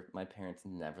younger, my parents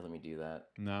never let me do that.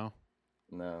 No?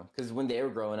 No. Because when they were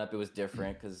growing up, it was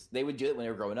different. Because they would do it when they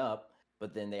were growing up,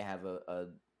 but then they have a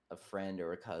friend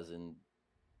or a cousin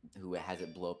who has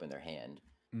it blow up in their hand.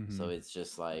 Mm-hmm. So it's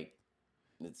just like,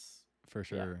 it's... For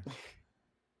sure.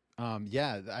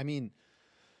 Yeah, I mean...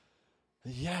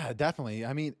 Yeah, definitely.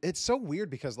 I mean, it's so weird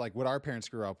because like what our parents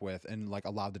grew up with and like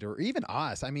allowed to do, or even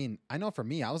us. I mean, I know for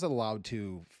me, I was allowed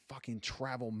to fucking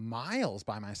travel miles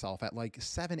by myself at like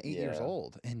 7, 8 years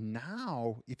old. And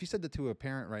now, if you said that to a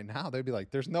parent right now, they'd be like,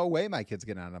 "There's no way my kid's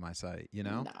getting out of my sight," you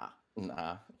know?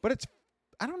 Nah. But it's,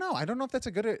 I don't know. I don't know if that's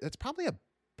a good. It's probably a.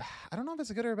 I don't know if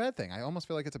it's a good or a bad thing. I almost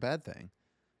feel like it's a bad thing.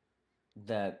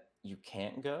 That you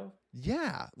can't go?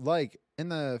 Yeah, like in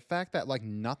the fact that like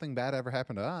nothing bad ever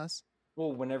happened to us.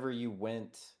 Well, whenever you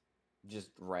went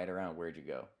just right around, where'd you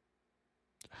go?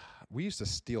 We used to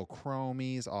steal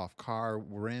chromies off car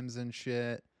rims and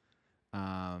shit.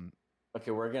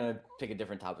 Okay, we're gonna pick a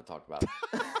different topic to talk about.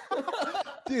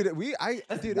 Dude, it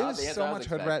was so much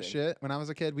hood rat shit when I was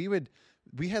a kid.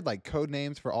 We had like code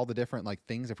names for all the different like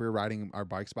things. If we were riding our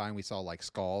bikes by and we saw like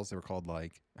skulls, they were called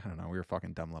like, I don't know, we were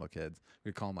fucking dumb little kids.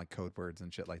 We'd call them like code words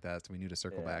and shit like that. So we knew to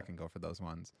circle back and go for those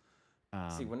ones.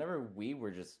 See, whenever we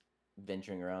were just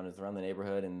venturing around, is around the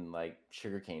neighborhood and like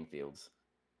sugarcane fields.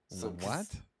 So what?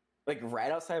 Like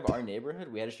right outside of our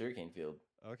neighborhood, we had a sugarcane field.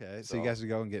 Okay, so you guys would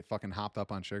go and get fucking hopped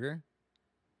up on sugar?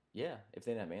 Yeah, if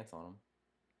they didn't have ants on them.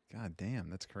 God damn,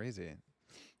 that's crazy.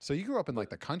 So you grew up in like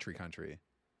the country?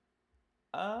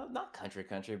 Not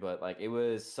country, but like it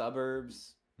was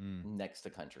suburbs next to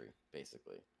country,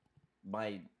 basically.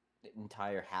 My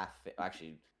entire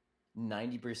actually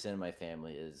 90% of my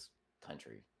family is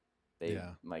country.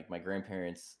 My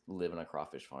grandparents live on a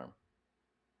crawfish farm.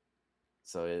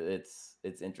 So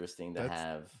it's interesting to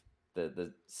have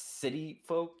the city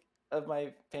folk of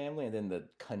my family and then the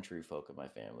country folk of my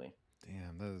family.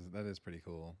 Damn, that is pretty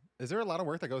cool. Is there a lot of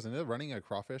work that goes into running a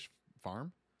crawfish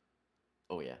farm?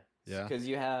 Oh yeah. Yeah. Because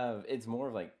it's more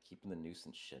of like keeping the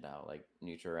nuisance shit out, like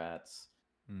nutri-rats,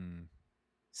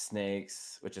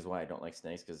 snakes, which is why I don't like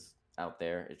snakes, because out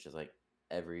there it's just like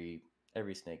every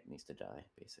snake needs to die,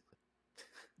 basically.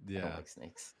 Yeah. I don't like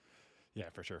snakes. Yeah,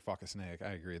 for sure. Fuck a snake.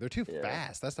 I agree. They're too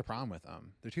fast. That's the problem with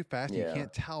them. They're too fast. You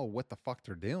can't tell what the fuck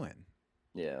they're doing.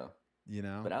 Yeah. You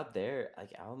know? But out there,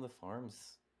 like out on the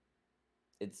farms,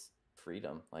 it's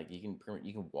freedom. Like you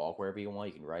can walk wherever you want.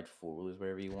 You can ride 4-wheelers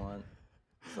wherever you want.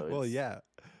 So well, yeah.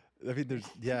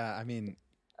 I mean,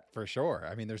 for sure.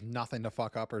 I mean, there's nothing to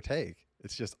fuck up or take.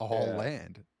 It's just all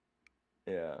land.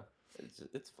 Yeah.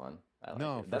 It's fun. I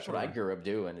like it. That's what I grew up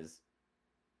doing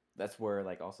that's where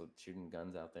like also shooting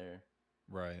guns out there.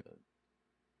 Right. But,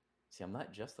 see, I'm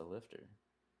not just a lifter.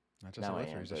 Not just a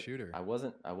lifter, he's a shooter. I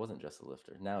wasn't just a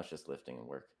lifter. Now it's just lifting and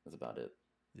work. That's about it.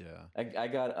 Yeah.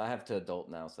 I have to adult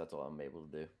now, so that's all I'm able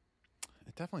to do.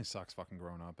 It definitely sucks fucking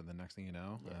growing up, and the next thing you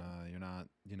know, you're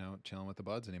not, chilling with the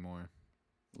buds anymore.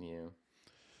 Yeah.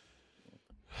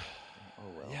 Oh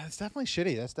well. Yeah, it's definitely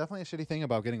shitty. That's definitely a shitty thing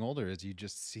about getting older is you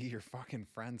just see your fucking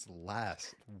friends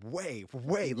less. Way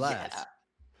less. Yeah.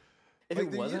 If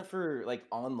it wasn't for like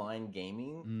online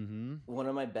gaming, one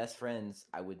of my best friends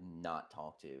I would not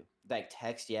talk to. Like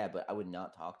text, but I would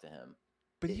not talk to him.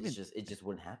 But it just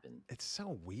wouldn't happen. It's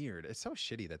so weird. It's so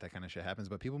shitty that kind of shit happens.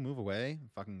 But people move away,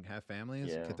 fucking have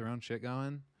families, get their own shit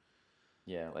going.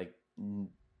 Yeah, like 9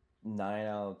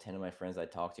 out of 10 of my friends I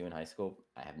talked to in high school,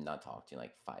 I have not talked to in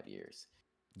like 5 years.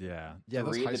 Yeah,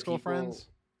 those high school friends.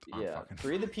 Yeah,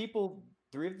 three of the people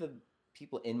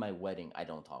in my wedding I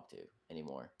don't talk to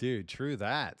anymore. Dude, true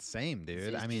that. Same,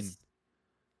 dude. I mean,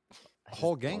 a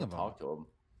whole gang of them. Talk to them.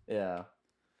 Yeah,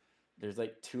 there's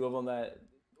like 2 of them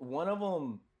one of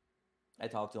them I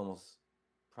talk to almost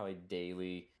probably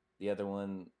daily. The other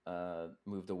one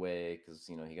moved away because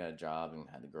he got a job and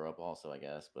had to grow up also, I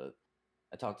guess. But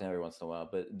I talk to him every once in a while.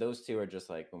 But those 2 are just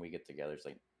like when we get together, it's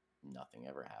like nothing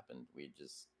ever happened. We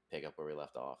just pick up where we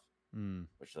left off.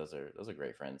 Which those are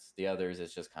great friends. The others,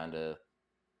 it's just kind of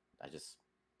I just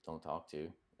don't talk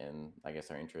to, and I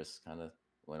guess our interests kind of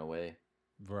went away.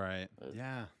 Right. But,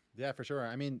 yeah, for sure.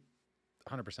 I mean,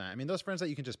 100%. I mean, those friends that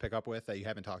you can just pick up with that you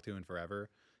haven't talked to in forever,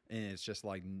 and it's just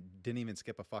like didn't even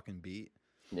skip a fucking beat.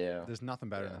 Yeah. There's nothing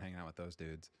better than hanging out with those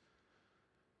dudes.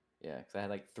 Yeah, because I had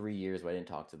like 3 years where I didn't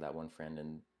talk to that one friend,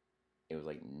 and it was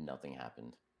like nothing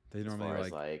happened. They normally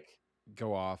like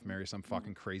go off, marry some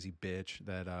fucking crazy bitch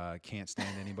that can't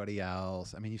stand anybody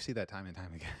else. I mean, you see that time and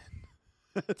time again.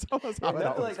 It's almost how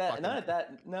nothing like that.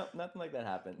 No, nothing like that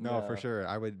happened. No, for sure.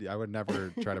 I would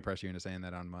never try to press you into saying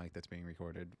that on mic. That's being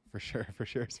recorded for sure. For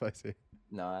sure, Spicy.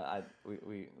 No,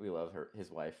 we love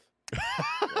his wife.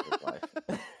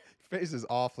 Face is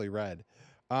awfully red.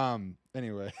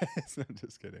 Anyway, I'm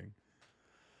just kidding.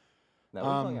 No, we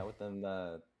hung out with them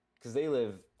because they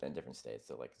live in different states,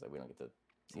 so like we don't get to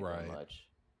see them much.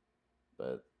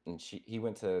 But he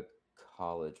went to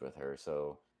college with her,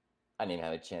 so I didn't even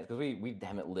have a chance because we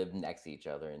haven't lived next to each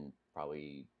other in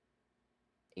probably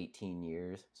 18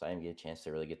 years, so I didn't get a chance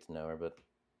to really get to know her, but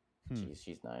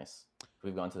she's nice.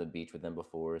 We've gone to the beach with them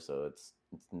before, so it's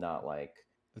not like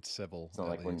it's civil. It's not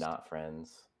like we're not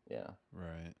friends. Yeah.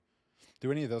 Right.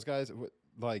 Do any of those guys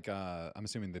like? I'm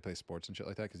assuming they play sports and shit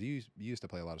like that because you used to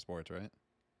play a lot of sports, right?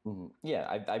 Mm-hmm.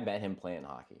 Yeah, I met him playing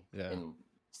hockey. Yeah. In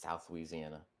South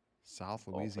Louisiana. South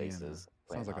Louisiana.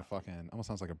 Sounds like almost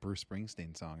sounds like a Bruce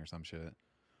Springsteen song or some shit.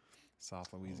 South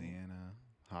Louisiana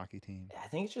hockey team. I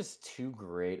think it's just too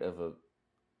great of a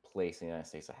place in the United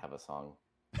States to have a song.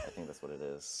 I think that's what it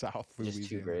is. South Louisiana. Just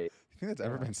too great. You think that's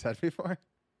ever been said before?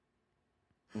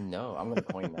 No, I'm gonna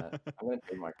coin that. I'm gonna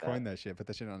trademark that. Coin that shit. Put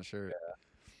that shit on a shirt.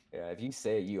 Yeah. If you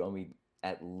say it, you owe me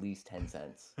at least 10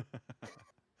 cents.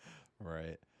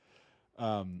 Right.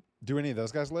 Do any of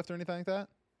those guys lift or anything like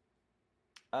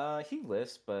that? He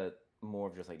lifts, but more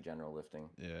of just like general lifting.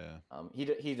 Yeah.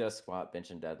 He does squat, bench,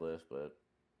 and deadlift, but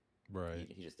right.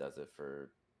 He just does it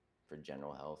for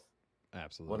general health.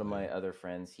 Absolutely. One of my other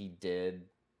friends, he did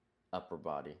upper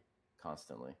body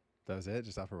constantly. That was it?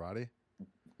 Just upper body?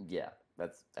 Yeah,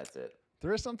 that's it.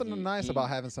 There is something nice about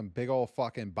having some big old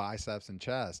fucking biceps and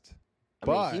chest. I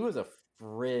mean, he was a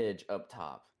fridge up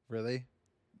top. Really?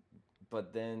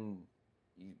 But then,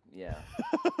 yeah.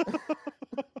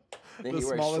 Then the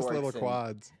smallest little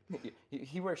quads.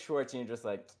 He wears shorts and you're just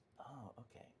like, oh,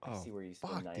 okay. I see where you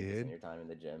spend 90% of your time in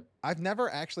the gym. I've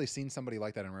never actually seen somebody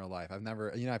like that in real life. I've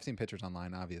never, I've seen pictures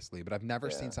online, obviously, but I've never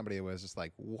seen somebody who was just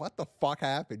like, what the fuck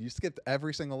happened? You skipped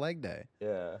every single leg day.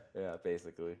 Yeah,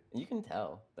 basically. And you can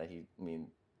tell that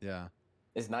yeah.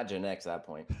 It's not genetics at that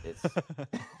point. It's,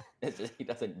 it's just he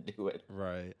doesn't do it.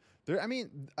 Right.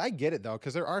 I get it though,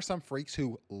 because there are some freaks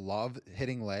who love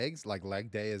hitting legs, like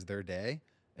leg day is their day.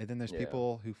 And then there's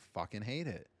people who fucking hate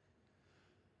it.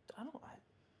 I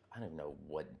don't even know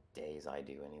what days I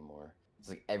do anymore. It's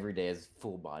like every day is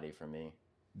full body for me.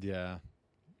 Yeah.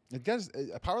 It does.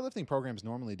 Powerlifting programs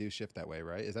normally do shift that way,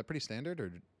 right? Is that pretty standard?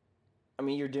 Or? I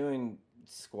mean, you're doing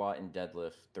squat and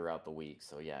deadlift throughout the week.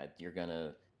 So yeah, you're going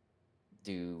to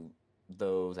do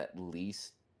those at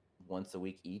least once a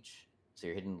week each. So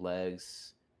you're hitting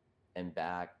legs and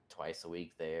back twice a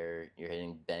week there. You're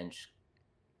hitting bench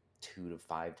 2 to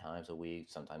 5 times a week,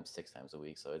 sometimes 6 times a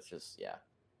week. So it's just,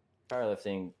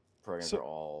 powerlifting programs are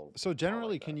all. So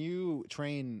generally, can you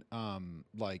train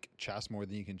like chest more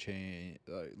than you can train?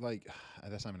 Like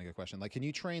that's not even a good question. Like, can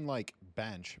you train like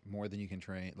bench more than you can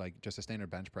train like just a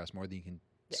standard bench press more than you can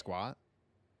squat?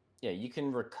 Yeah, you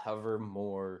can recover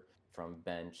more from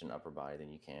bench and upper body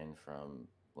than you can from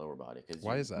lower body because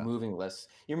why is that? Moving less.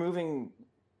 You're moving.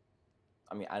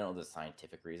 I mean, I don't know the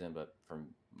scientific reason, but from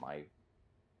my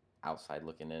outside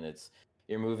looking in,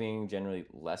 you're moving generally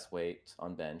less weight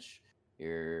on bench.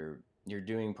 You're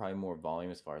doing probably more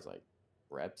volume as far as like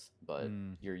reps, but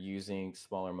you're using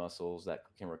smaller muscles that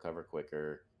can recover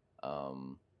quicker. Like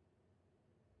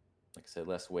I said,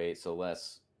 less weight, so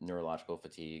less neurological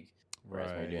fatigue.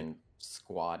 Whereas when you're doing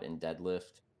squat and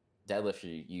deadlift, you're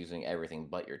using everything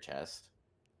but your chest.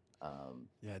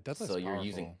 Deadlift's so you're powerful.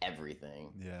 using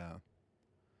everything. Yeah.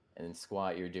 And in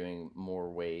squat, you're doing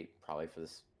more weight, probably for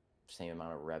the same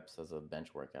amount of reps as a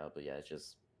bench workout. But yeah, it's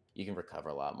just you can recover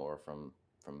a lot more from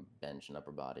bench and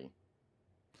upper body.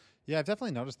 Yeah, I've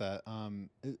definitely noticed that.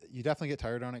 You definitely get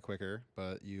tired on it quicker,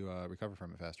 but you recover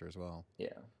from it faster as well. Yeah.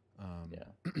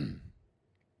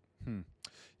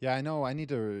 Yeah, I know. I need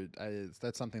to.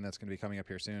 That's something that's going to be coming up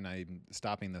here soon. I'm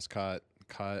stopping this cut.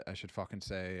 I should fucking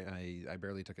say. I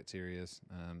barely took it serious.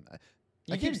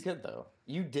 You did good though.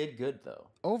 You did good though.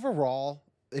 Overall,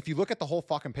 if you look at the whole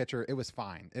fucking picture, it was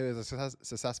fine. It was a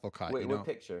successful cut. Wait, what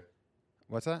picture?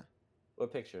 What's that?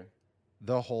 What picture?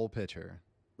 The whole picture.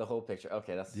 The whole picture.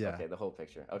 Okay, okay. The whole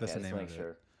picture. Okay, that's the name make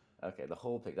sure. Okay, the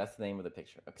whole picture. That's the name of the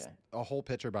picture. Okay. A whole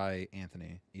picture by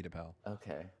Anthony Eatitpal.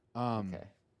 Okay. Okay.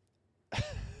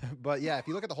 But yeah, if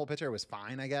you look at the whole picture, it was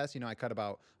fine, I guess. I cut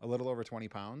about a little over 20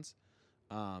 pounds.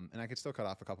 And I could still cut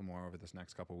off a couple more over this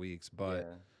next couple weeks.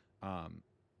 But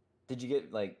did you get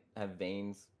have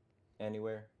veins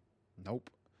anywhere? Nope.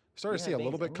 Started to see a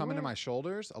little bit come into my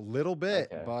shoulders, a little bit,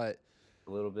 but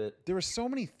a little bit. There were so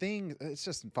many things. It's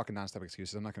just fucking nonstop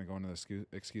excuses. I'm not going to go into the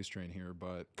excuse train here,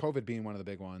 but COVID being one of the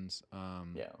big ones.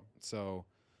 So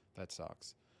that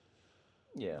sucks.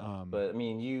 Yeah. But I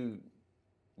mean,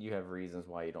 you have reasons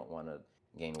why you don't want to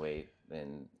gain weight,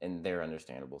 and they're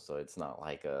understandable. So it's not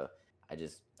like I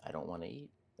don't want to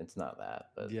eat. It's not that.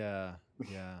 But yeah.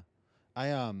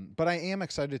 But I am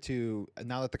excited to,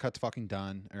 now that the cut's fucking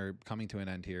done or coming to an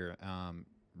end here,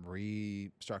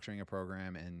 restructuring a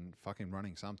program and fucking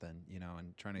running something,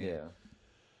 and trying to get,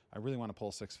 I really want to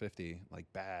pull 650 like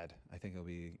bad. I think it'll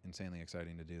be insanely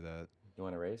exciting to do that. You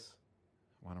want to race?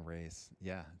 Want to race?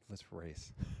 Yeah, let's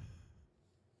race.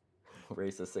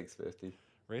 Race to 650.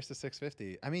 Race to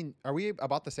 650. I mean, are we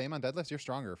about the same on deadlifts? You're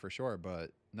stronger for sure,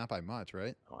 but not by much,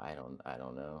 right? Oh, I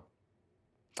don't know.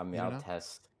 I mean, I'll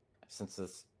test since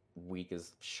this week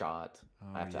is shot.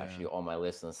 I have to actually do all my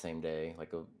lifts on the same day,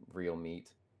 like a real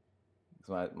meet.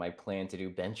 So my plan to do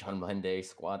bench on Monday,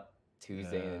 squat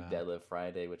Tuesday, and deadlift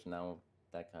Friday, which now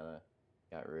that kind of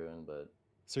got ruined. But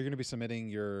so you're gonna be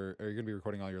submitting are you gonna be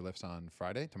recording all your lifts on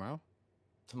Friday, tomorrow?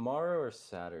 Tomorrow or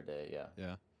Saturday, yeah.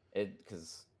 Yeah.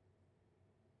 Because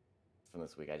from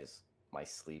this week, my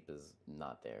sleep is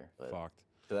not there. But fucked.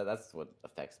 So that's what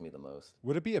affects me the most.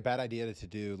 Would it be a bad idea to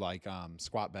do like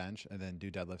squat bench and then do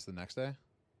deadlifts the next day?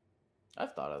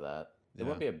 I've thought of that. It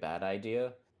wouldn't be a bad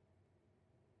idea.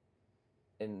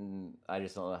 And I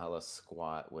just don't know how a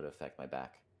squat would affect my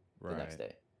back the next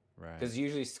day. Right. Because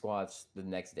usually squats, the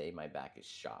next day my back is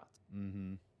shot.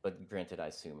 Mm-hmm. But granted, I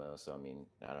sumo, so I mean,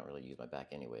 I don't really use my back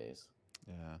anyways.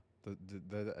 Yeah.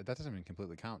 That doesn't even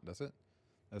completely count, does it?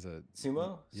 As a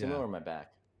sumo? Yeah. Sumo or my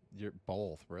back? You're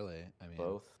both, really. I mean,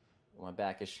 both. My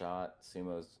back is shot.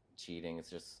 Sumo's cheating. It's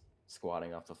just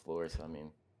squatting off the floor. So I mean,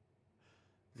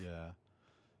 yeah.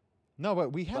 No,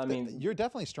 but we have. You're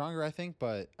definitely stronger, I think,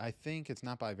 but I think it's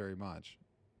not by very much.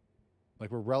 Like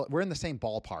we're in the same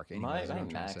ballpark. Anyways, my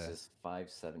max is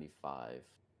 575.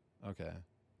 Okay,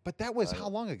 but that was how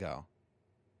long ago?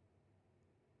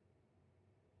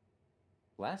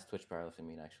 Last Twitch Powerlifting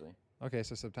Meet, actually. Okay,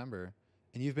 so September,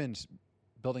 and you've been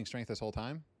building strength this whole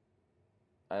time.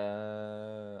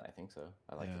 I think so.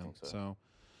 I like to think so. So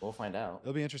we'll find out.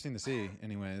 It'll be interesting to see.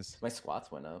 Anyways, my squats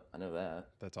went up. I know that.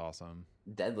 That's awesome.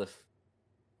 Deadlift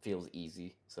feels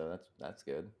easy, so that's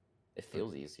good. It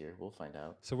feels easier. We'll find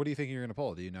out. So what do you think you're gonna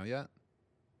pull? Do you know yet?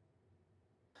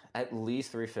 At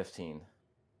least 315.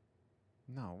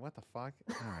 No, what the fuck?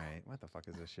 All right, what the fuck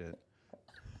is this shit?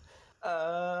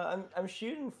 I'm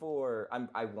shooting for.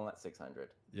 I want 600.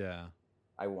 Yeah.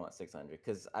 I want 600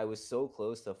 because I was so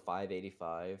close to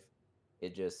 585.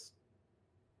 It just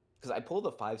because I pulled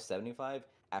a 575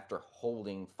 after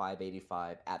holding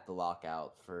 585 at the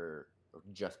lockout for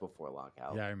just before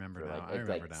lockout. Yeah, I remember now. I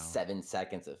remember now. 7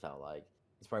 seconds. It felt like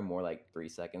it's probably more like 3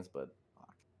 seconds, but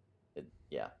fuck.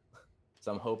 Yeah.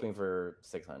 So I'm hoping for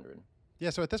 600. Yeah.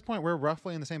 So at this point, we're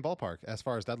roughly in the same ballpark as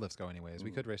far as deadlifts go. Anyways,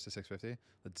 we could race to 650.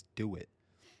 Let's do it.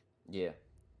 Yeah.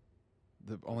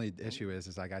 The only issue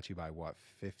is I got you by what,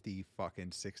 50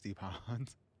 fucking 60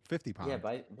 pounds? 50 pounds. Yeah,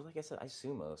 but like I said, I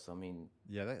sumo, so I mean.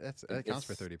 Yeah, that counts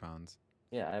for 30 pounds.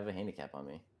 Yeah, I have a handicap on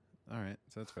me. All right,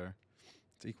 so that's fair.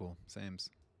 It's equal,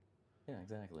 sames. Yeah,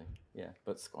 exactly. Yeah,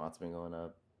 but squats been going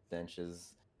up,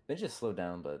 benches slowed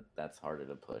down, but that's harder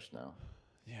to push now.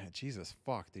 Yeah, Jesus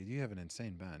fuck, dude, you have an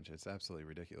insane bench. It's absolutely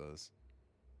ridiculous.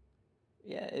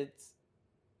 Yeah,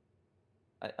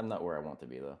 I'm not where I want to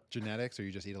be though. Genetics, or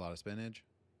you just eat a lot of spinach?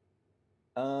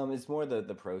 It's more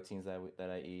the proteins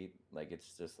that I eat. Like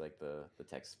it's just like the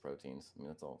Texas proteins. I mean,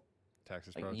 that's all.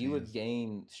 Texas like proteins. You would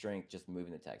gain strength just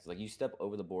moving to Texas. Like you step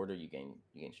over the border, you gain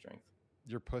strength.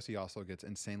 Your pussy also gets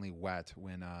insanely wet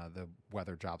when the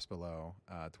weather drops below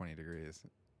 20 degrees.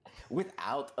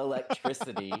 Without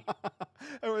electricity.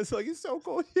 I was like, it's so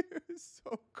cold here. It's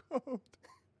so cold.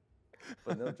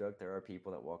 But no joke, there are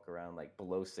people that walk around like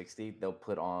below 60. They'll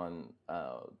put on,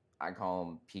 I call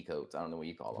them pea coats. I don't know what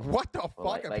you call them. What the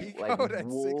fuck, a pea coat at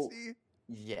 60?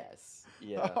 Yes.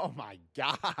 Yeah. Oh my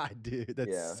God, dude.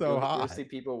 That's so hot. You'll see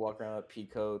people walk around with pea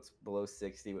coats below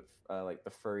 60 with like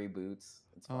the furry boots.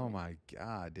 Oh my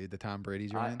God, dude. The Tom Brady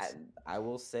joints. I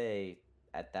will say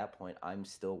at that point, I'm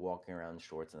still walking around in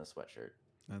shorts and a sweatshirt.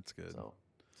 That's good.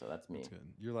 So that's me. That's good.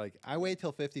 You're like, I wait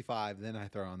till 55, then I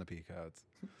throw on the pea coats.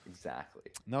 Exactly.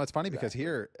 No, it's funny because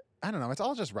here, I don't know, it's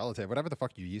all just relative, whatever the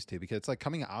fuck you used to, because it's like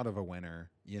coming out of a winter,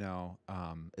 you know,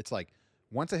 it's like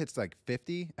once it hits like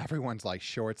 50, everyone's like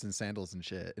shorts and sandals and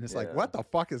shit. And it's like, what the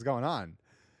fuck is going on?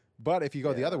 But if you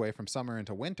go the other way from summer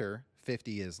into winter,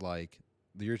 50 is like,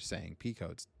 you're saying pea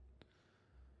coats.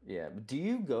 Yeah. Do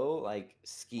you go like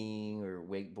skiing or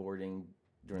wakeboarding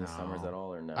during the summers at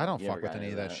all, or no? I don't fuck with any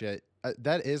of that shit.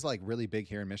 That is like really big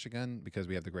here in Michigan because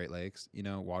we have the Great Lakes, you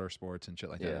know, water sports and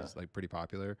shit like that is like pretty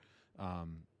popular.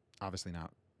 Obviously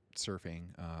not surfing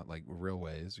like real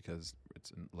waves because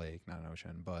it's a lake, not an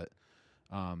ocean. But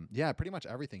yeah, pretty much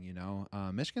everything, you know.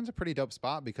 Michigan's a pretty dope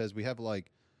spot because we have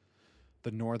like the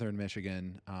northern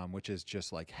Michigan, which is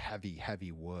just like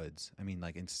heavy woods. I mean,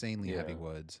 like insanely heavy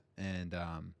woods. And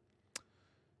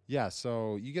yeah,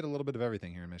 so you get a little bit of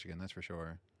everything here in Michigan, that's for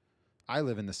sure. I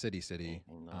live in the city.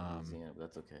 But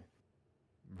that's okay.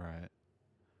 Right.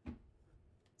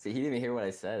 See, he didn't even hear what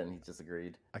I said, and he just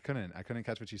agreed. I couldn't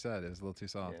catch what you said. It was a little too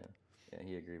soft. Yeah,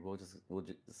 he agreed. We'll just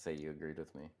say you agreed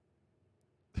with me.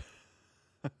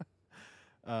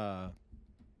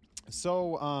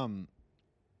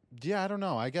 Yeah, I don't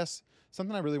know. I guess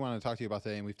something I really want to talk to you about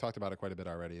today, and we've talked about it quite a bit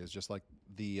already, is just like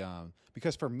the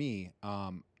because for me,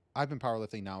 I've been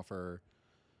powerlifting now for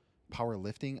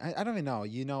powerlifting. I don't even know.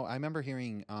 You know, I remember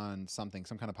hearing on some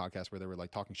kind of podcast where they were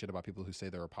like talking shit about people who say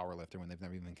they're a powerlifter when they've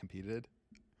never even competed.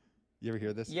 You ever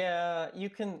hear this? Yeah, you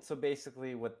can. So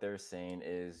basically, what they're saying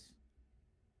is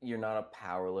you're not a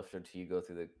power lifter until you go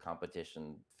through the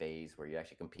competition phase where you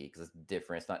actually compete, because it's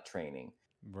different. It's not training.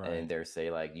 Right. And they're say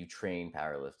like you train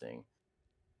powerlifting.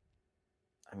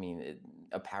 I mean,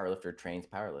 a powerlifter trains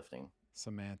powerlifting.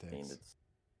 Semantics. I mean,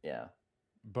 yeah.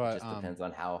 But it just depends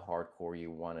on how hardcore you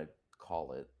want to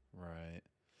call it. Right.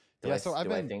 I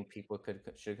think people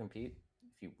should compete?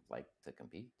 If you like to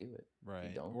compete, do it. Right. If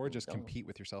you don't, or just compete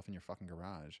with yourself in your fucking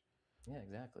garage. Yeah,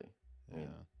 exactly. Yeah. I mean,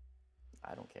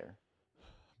 I don't care.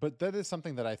 But that is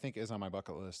something that I think is on my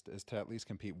bucket list, is to at least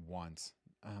compete once.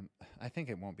 I think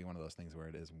it won't be one of those things where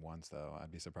it is once, though.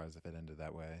 I'd be surprised if it ended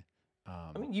that way.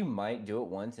 I mean, you might do it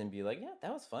once and be like, yeah,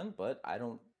 that was fun, but I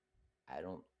don't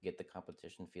get the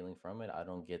competition feeling from it. I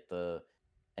don't get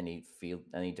any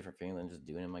different feeling than just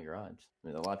doing it in my garage. I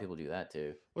mean, a lot of people do that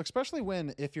too. Well, especially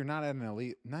if you're not at an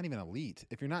elite, not even elite,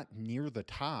 if you're not near the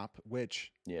top,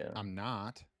 which I'm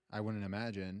not, I wouldn't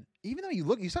imagine. Even though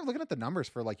you start looking at the numbers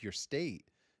for like your state,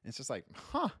 and it's just like,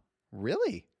 huh,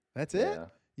 really? That's it?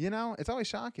 You know, it's always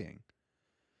shocking.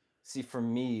 See, for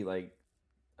me, like,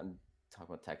 I'm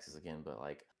talking about Texas again, but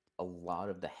like a lot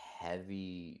of the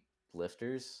heavy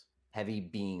lifters, heavy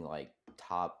being like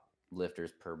top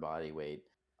lifters per body weight,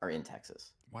 are in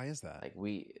Texas. Why is that? Like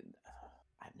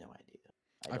I have no idea.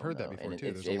 I've heard that before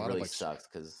too. There's a lot really of like sucks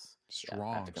because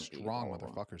strong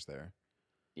motherfuckers there.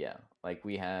 Yeah, like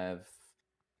we have,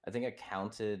 I think I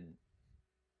counted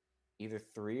either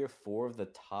 3 or 4 of the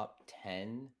top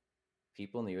 10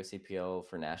 people in the USAPL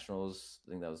for nationals. I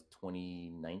think that was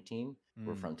 2019.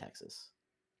 Were from Texas.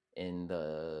 In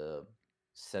the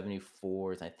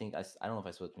 74s, I think I don't know if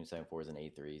I switched between 74s and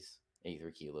 83s,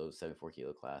 83 kilos, 74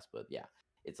 kilo class, but yeah,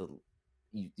 it's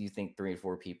you think 3 or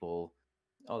 4 people,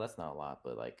 oh, that's not a lot,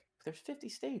 but like there's 50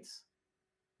 states,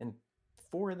 and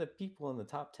 4 of the people in the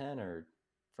top 10 are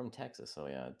from Texas. So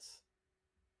yeah, it's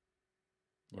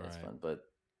fun, but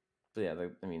yeah,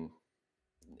 I mean,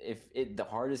 the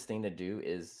hardest thing to do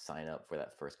is sign up for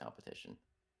that first competition.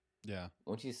 Yeah.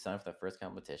 Once you sign up for that first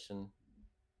competition,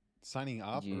 signing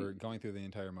up or going through the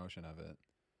entire motion of it?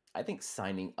 I think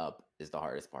signing up is the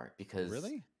hardest part, because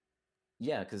really,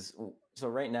 yeah, because so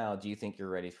right now, do you think you're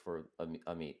ready for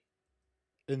a meet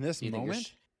in this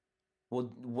moment?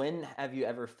 Well, when have you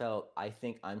ever felt, I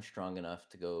think I'm strong enough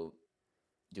to go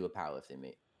do a powerlifting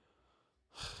meet?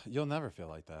 You'll never feel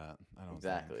like that. I don't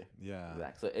exactly think. Yeah,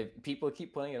 exactly. So if people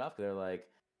keep putting it off, they're like,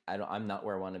 I'm not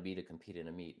where I want to be to compete in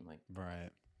a meet. I'm like,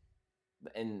 right.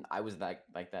 And I was like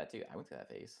that too. I went through that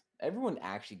phase. Everyone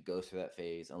actually goes through that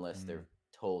phase unless they're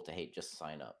told to, hey, just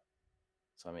sign up.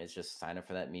 So I mean, it's just sign up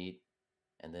for that meet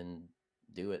and then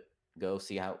do it. Go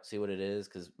see what it is,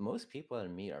 because most people at a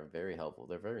meet are very helpful.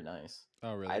 They're very nice.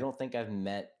 Oh, really? I don't think I've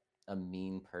met a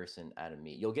mean person at a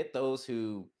meet. You'll get those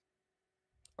who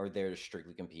are there to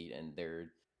strictly compete and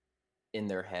they're in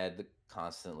their head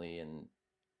constantly and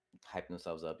hype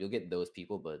themselves up. You'll get those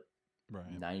people, but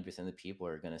 90% of the people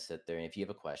are going to sit there, and if you have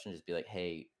a question, just be like,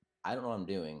 hey, I don't know what I'm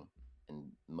doing. And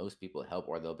most people help,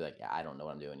 or they'll be like, yeah, I don't know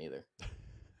what I'm doing either.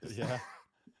 Yeah.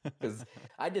 Because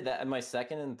I did that in my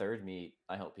second and third meet.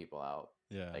 I help people out.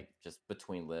 Yeah. Like just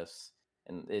between lifts.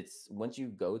 And it's once you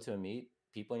go to a meet,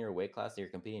 people in your weight class that you're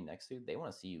competing next to, they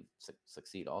want to see you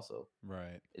succeed also.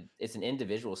 Right. It's an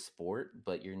individual sport,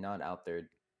 but you're not out there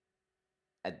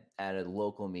at a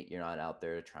local meet. You're not out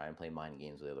there to try and play mind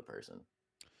games with the other person.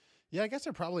 Yeah, I guess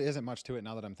there probably isn't much to it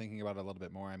now that I'm thinking about it a little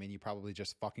bit more. I mean, you probably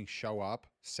just fucking show up,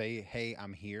 say, hey,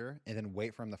 I'm here, and then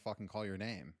wait for him to fucking call your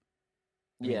name.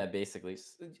 Yeah, basically.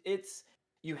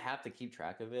 You have to keep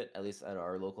track of it, at least at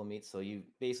our local meets. So you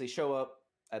basically show up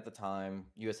at the time.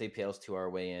 USAPL's 2-hour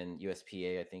weigh-in.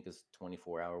 USPA, I think, is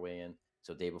 24-hour weigh-in.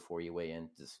 So day before you weigh in,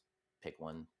 just pick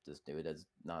one. Just do it. It's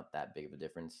not that big of a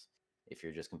difference if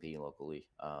you're just competing locally.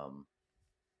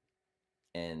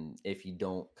 And if you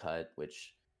don't cut,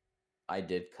 which I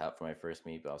did cut for my first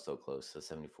meet, but I was so close to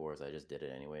 74s, I just did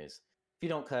it anyways. If you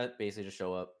don't cut, basically just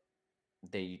show up.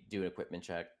 They do an equipment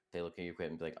check. They look at your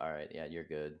equipment and be like, all right, yeah, you're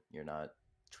good. You're not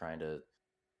trying to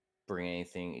bring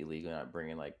anything illegal. You're not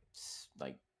bringing like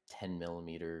 10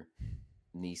 millimeter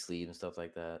knee sleeve and stuff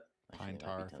like that. Pine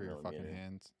tar for your fucking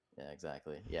hands. Yeah,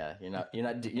 exactly. Yeah, you're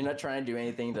not trying to do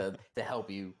anything to help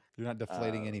you. You're not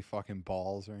deflating any fucking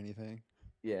balls or anything.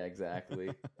 Yeah,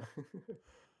 exactly.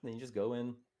 Then you just go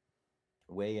in,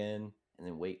 weigh in, and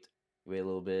then wait. You wait a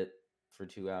little bit for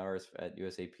 2 hours at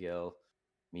USAPL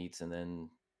meets, and then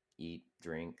eat,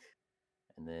 drink,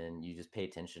 and then you just pay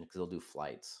attention because they'll do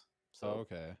flights. So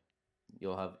okay.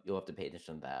 You'll have to pay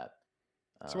attention to that.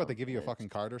 So what, they give you a fucking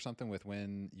card or something with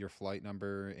when your flight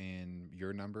number and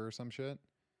your number or some shit?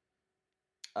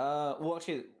 Well,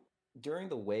 actually, during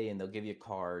the weigh-in, they'll give you a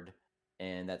card,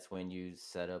 and that's when you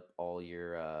set up all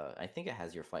your. I think it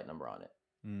has your flight number on it,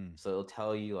 so it'll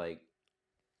tell you like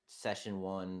session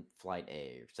 1 flight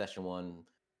A or session 1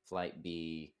 flight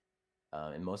B,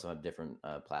 and most of them have different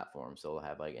platforms. So it'll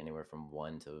have like anywhere from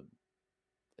 1 to,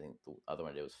 I think the other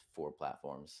one I did was 4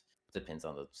 platforms. Depends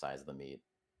on the size of the meet.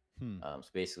 So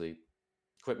basically,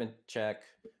 equipment check,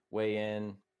 weigh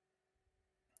in,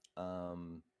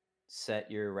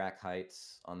 set your rack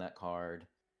heights on that card.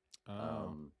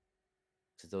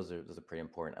 Because those are pretty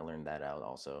important. I learned that out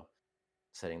also,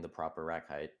 setting the proper rack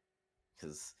height,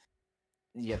 because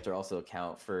you have to also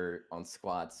account for on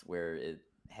squats where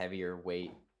heavier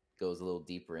weight goes a little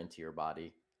deeper into your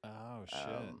body. Oh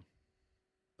shit.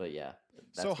 But yeah.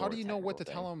 So how do you know what to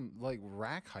tell them, like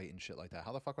rack height and shit like that?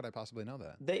 How the fuck would I possibly know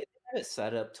that? They have it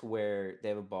set up to where they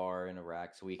have a bar and a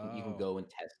rack, so you can go and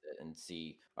test it and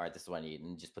see. All right, this is what I need,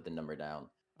 and just put the number down.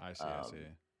 I see. I see.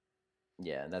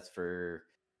 Yeah, and that's for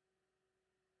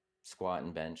squat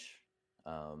and bench.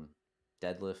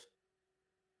 Deadlift,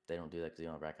 they don't do that because you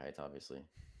don't have rack heights, obviously.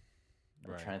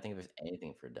 I'm trying to think if there's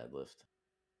anything for deadlift.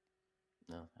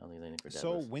 No, I don't think there's anything for deadlift.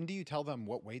 So when do you tell them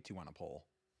what weight you want to pull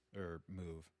or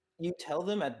move? You tell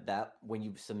them when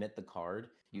you submit the card,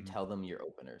 you tell them your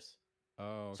openers.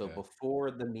 Oh, okay. So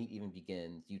before the meet even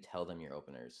begins, you tell them your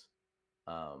openers.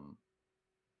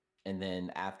 And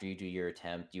then after you do your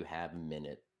attempt, you have a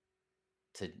minute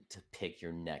to pick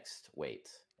your next weight,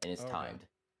 and it's timed.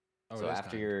 Oh, so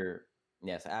after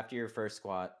your first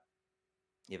squat,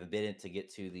 you have a minute to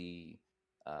get to the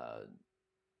I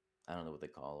don't know what they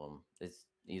call them. It's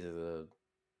either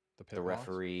the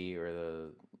referee or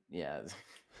the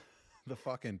the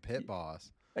fucking pit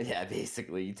boss. Yeah,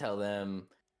 basically, you tell them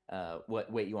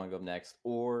what weight you want to go up next,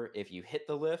 or if you hit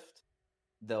the lift,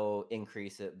 they'll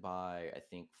increase it by, I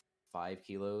think, 5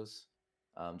 kilos,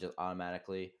 just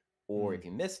automatically. Or if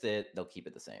you missed it, they'll keep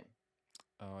it the same.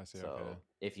 Oh, I see. So okay.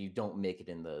 If you don't make it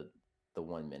in the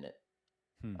 1 minute,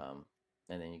 and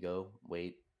then you go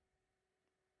wait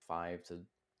 5 to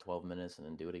 12 minutes and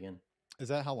then do it again. Is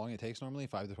that how long it takes normally?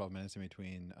 5 to 12 minutes in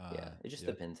between? Yeah, it just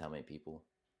depends how many people.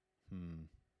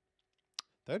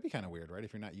 That would be kind of weird, right?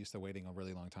 If you're not used to waiting a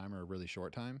really long time or a really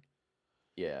short time.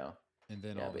 Yeah. And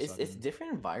then all of a sudden, it's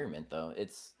different environment though.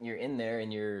 You're in there and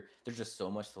there's just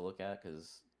so much to look at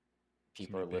because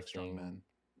people are lifting. Strong men.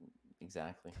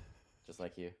 Exactly. Just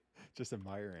like you. Just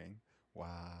admiring. Wow.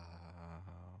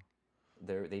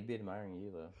 They'd be admiring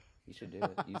you though. You should do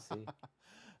it. You see.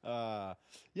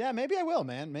 Yeah, maybe I will,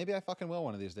 man. Maybe I fucking will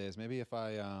one of these days. Maybe if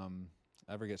I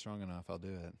ever get strong enough, I'll do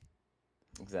it.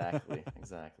 Exactly.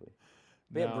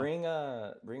 But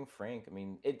yeah, bring Frank. I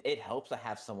mean, it helps to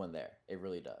have someone there. It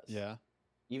really does. Yeah.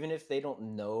 Even if they don't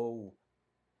know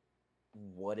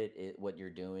what it is, what you're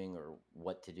doing, or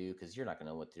what to do, because you're not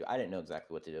gonna know what to do. I didn't know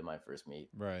exactly what to do in my first meet.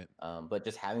 Right. But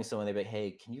just having someone, they'd be like,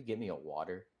 "Hey, can you get me a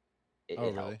water?" It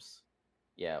really? helps.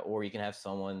 Yeah. Or you can have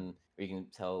someone, or you can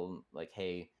tell like,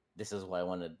 "Hey, this is what I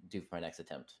want to do for my next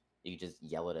attempt." You can just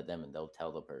yell it at them, and they'll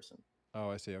tell the person. Oh,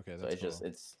 I see. Okay, that's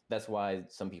cool. That's why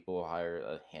some people hire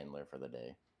a handler for the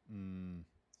day.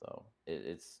 So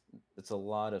it's a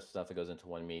lot of stuff that goes into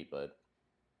one meet, but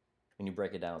when you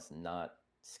break it down, it's not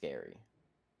scary.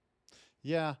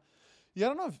 Yeah, I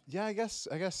don't know. I guess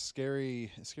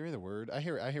scary. Is scary the word? I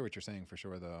hear what you're saying for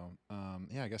sure, though.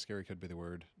 Yeah, I guess scary could be the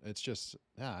word. It's just,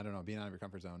 I don't know, being out of your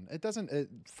comfort zone. It doesn't.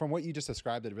 From what you just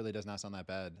described, it really does not sound that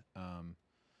bad.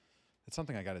 It's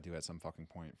something I got to do at some fucking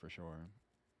point for sure.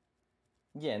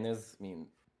 Yeah, and there's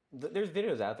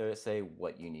videos out there that say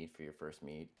what you need for your first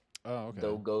meet. Oh, okay.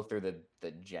 They'll go through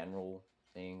the general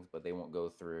things, but they won't go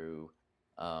through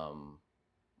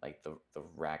like the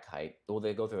rack height. Well,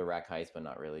 they go through the rack heights, but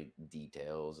not really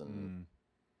details and.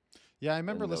 Yeah, I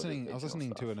remember listening. I was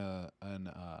listening to an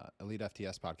Elite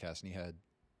FTS podcast, and he had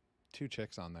 2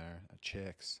 chicks on there.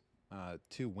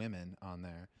 2 women on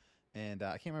there, and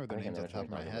I can't remember their names off the top of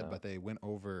my head, but they went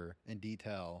over in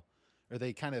detail. Or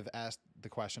they kind of asked the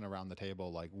question around the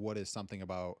table, like, what is something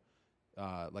about,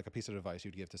 like a piece of advice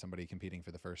you'd give to somebody competing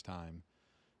for the first time?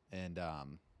 And,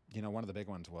 one of the big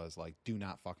ones was like, do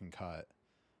not fucking cut.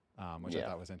 which I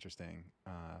thought was interesting.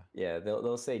 Yeah,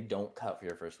 they'll say don't cut for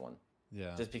your first one.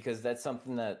 Yeah. Just because that's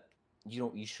something that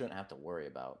you shouldn't have to worry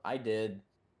about. I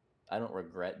don't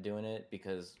regret doing it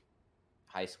because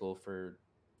high school for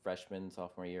freshman,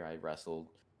 sophomore year, I wrestled.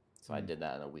 So I did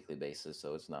that on a weekly basis.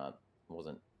 So it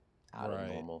wasn't out of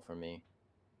normal for me.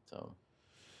 So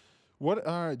what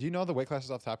do you know the weight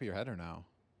classes off the top of your head or no?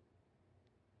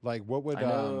 Like what would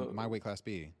my weight class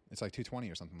be? It's like 220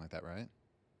 or something like that, right?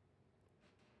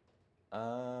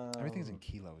 Everything's in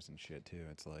kilos and shit too.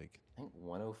 It's like I think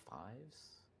 105s.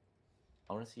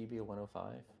 I want to see you be a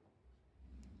 105.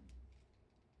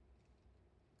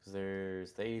 Because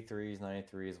there's the 83s,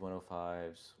 93s,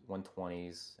 105s,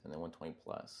 120s, and then 120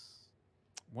 plus.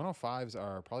 105s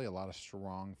are probably a lot of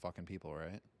strong fucking people,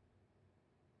 right?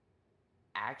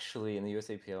 Actually, in the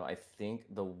USAPL, I think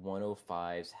the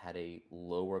 105s had a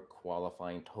lower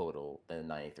qualifying total than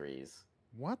the 93s.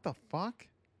 What the fuck?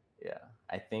 Yeah,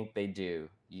 I think they do.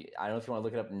 I don't know if you want to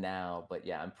look it up now, but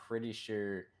yeah, I'm pretty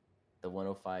sure the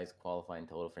 105's qualifying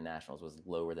total for nationals was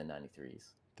lower than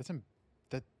 93's.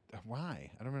 Why?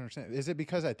 I don't understand. Is it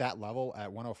because at that level, at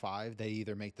 105, they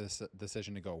either make this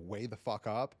decision to go way the fuck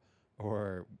up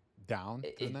or down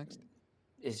to the next?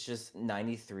 It's just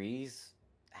 93's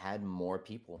had more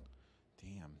people.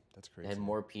 Damn, that's crazy. They had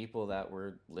more people that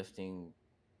were lifting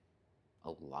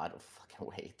a lot of fucking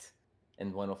weight.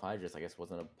 And 105 just, I guess,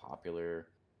 wasn't that popular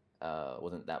of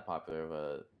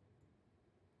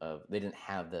they didn't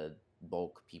have the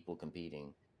bulk people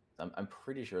competing. I'm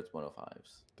pretty sure it's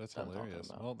 105s. That's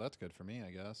hilarious. Well, that's good for me,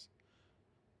 I guess.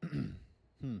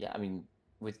 Yeah, I mean,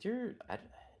 with you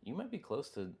might be close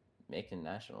to making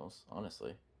nationals,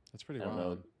 honestly. That's pretty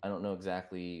wild. I don't know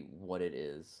exactly what it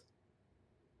is.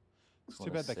 It's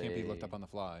too bad that can't be looked up on the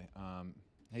fly.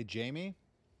 Hey, Jamie?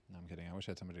 No, I'm kidding. I wish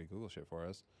I had somebody to Google shit for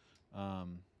us.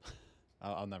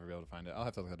 I'll never be able to find it. I'll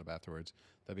have to look it up afterwards.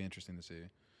 That'd be interesting to see.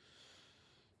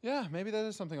 Yeah, maybe that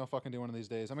is something I'll fucking do one of these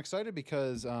days. I'm excited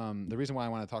because the reason why I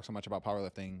want to talk so much about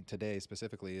powerlifting today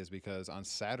specifically is because on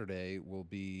Saturday we'll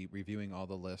be reviewing all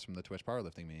the lifts from the Twitch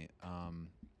Powerlifting Meet.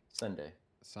 Sunday.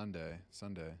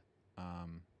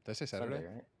 Did I say Saturday? Sunday,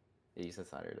 right? Yeah, you said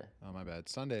Saturday. Oh, my bad.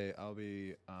 Sunday, I'll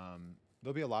be.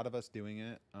 There'll be a lot of us doing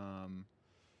it.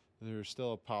 There's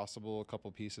still a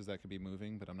couple pieces that could be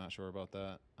moving, but I'm not sure about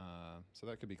that. So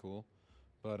that could be cool.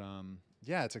 But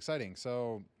yeah, it's exciting.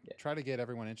 So try to get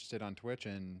everyone interested on Twitch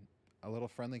and a little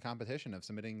friendly competition of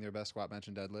submitting their best squat, bench,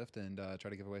 and deadlift, and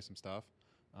try to give away some stuff.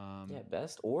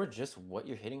 Best or just what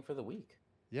you're hitting for the week.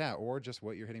 Yeah, or just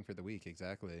what you're hitting for the week,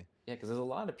 exactly. Yeah, because there's a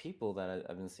lot of people that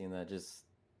I've been seeing that just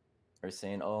are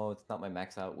saying, "Oh, it's not my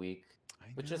max out week,"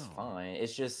 which is fine.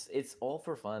 It's all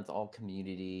for fun. It's all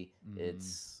community.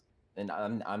 And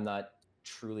I'm not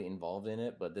truly involved in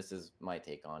it, but this is my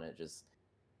take on it. Just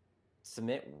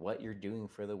submit what you're doing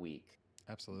for the week.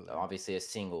 Absolutely. Obviously a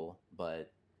single,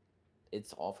 but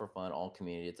it's all for fun, all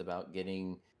community. It's about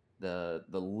getting the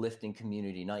lifting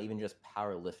community, not even just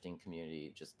powerlifting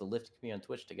community, just the lifting community on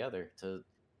Twitch together to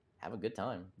have a good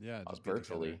time. Yeah, just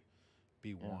virtually.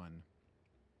 Be one.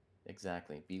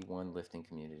 Exactly. Be one lifting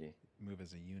community. Move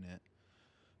as a unit.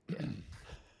 Yeah.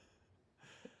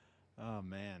 Oh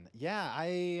man.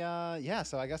 Yeah,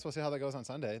 so I guess we'll see how that goes on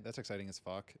Sunday. That's exciting as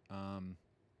fuck.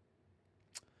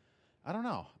 I don't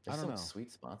know. There's some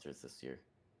sweet sponsors this year.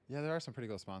 Yeah, there are some pretty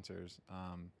cool sponsors.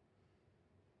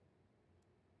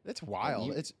 It's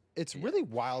wild. It's really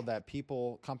wild that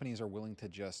companies are willing to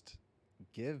just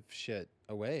give shit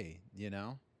away, you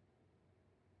know?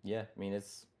 Yeah, I mean,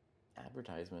 it's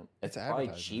advertisement. It's probably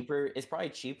cheaper. It's probably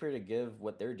cheaper to give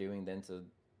what they're doing than to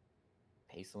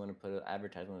pay someone to put an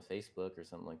advertisement on Facebook or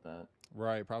something like that.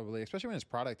 Right, probably. Especially when it's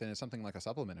product and it's something like a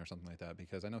supplement or something like that,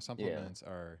 because I know supplements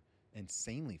are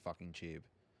insanely fucking cheap.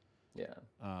 Yeah.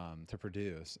 To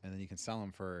produce, and then you can sell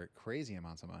them for crazy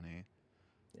amounts of money.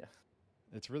 Yeah.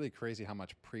 It's really crazy how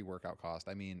much pre-workout cost.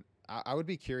 I mean, I would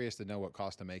be curious to know what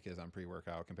cost to make is on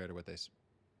pre-workout compared to what they,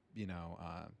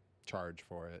 charge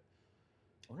for it.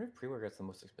 I wonder if pre-workout's the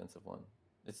most expensive one.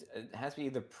 It has to be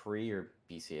either pre or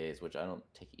BCAAs, which I don't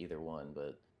take either one,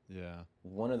 but yeah,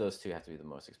 one of those two have to be the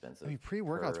most expensive. I mean,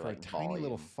 pre-workouts for a tiny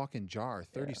little fucking jar,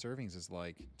 30 servings is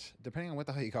like, depending on what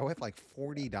the hell you go with, like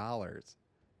 $40.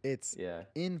 It's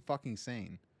in fucking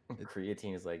sane.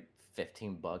 Creatine is like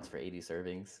 $15 for 80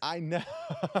 servings. I know.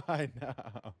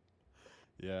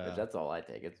 Yeah. But that's all I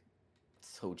take. It's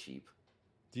so cheap.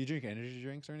 Do you drink energy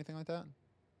drinks or anything like that?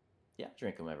 Yeah, I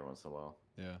drink them every once in a while.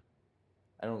 Yeah.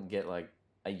 I don't get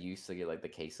I used to get the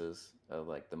cases of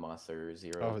the Monster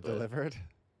Zero. Oh, delivered?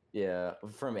 Yeah,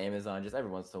 from Amazon, just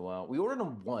every once in a while. We ordered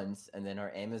them once, and then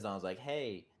our Amazon's like,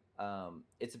 hey,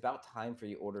 it's about time for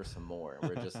you to order some more. And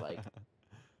we're just like,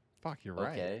 fuck, you're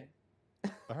okay.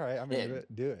 Right. All right, I'm gonna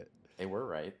do it. They were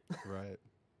right. Right.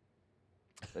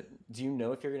 But do you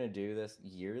know if you're gonna do this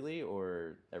yearly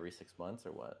or every 6 months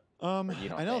or what? I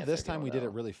know this time we did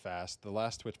it really fast. The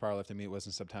last Twitch Powerlifting Meet was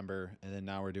in September, and then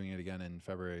now we're doing it again in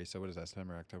February. So what is that?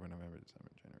 September, October, November,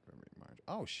 December, January, February, March.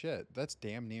 Oh shit, that's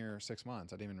damn near 6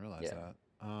 months. I didn't even realize that.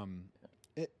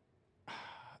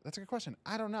 That's a good question.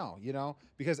 I don't know,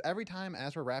 because every time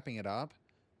as we're wrapping it up,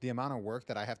 the amount of work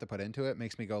that I have to put into it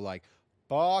makes me go like,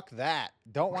 fuck that.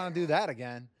 Don't want to do that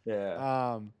again.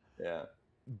 Yeah.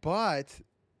 But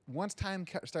once time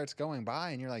starts going by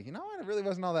and you're like, you know what, it really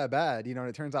wasn't all that bad, and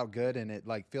it turns out good and it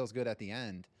like feels good at the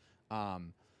end.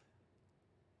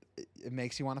 It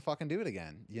makes you want to fucking do it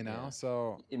again,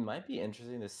 So it might be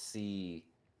interesting to see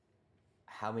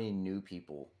how many new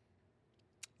people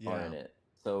are in it.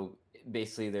 So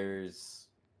basically there's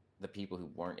the people who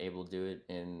weren't able to do it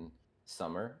in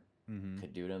summer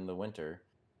could do it in the winter.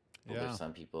 But there's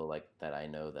some people like that I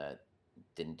know that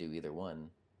didn't do either one.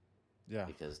 Yeah.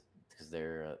 Because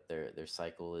their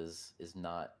cycle is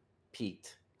not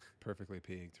peaked. Perfectly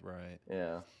peaked, right?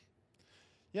 Yeah.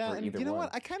 Yeah, and you know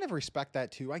what? I kind of respect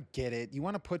that too. I get it. You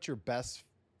want to put your best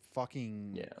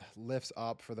fucking lifts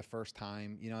up for the first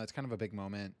time. It's kind of a big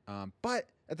moment. But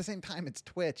at the same time, it's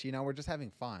Twitch. We're just having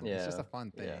fun. Yeah. It's just a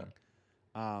fun thing.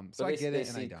 Yeah. So I get it,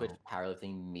 and I don't. Twitch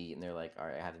Powerlifting Meet, and they're like, all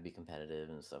right, I have to be competitive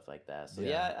and stuff like that. So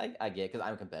I get it, because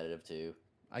I'm competitive too.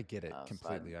 I get it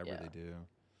completely. I really do.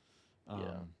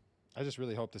 I just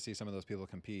really hope to see some of those people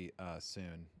compete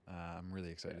soon. I'm really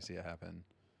excited to see it happen.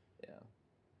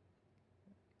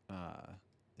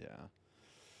 Yeah.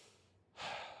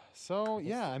 So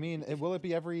I mean, will it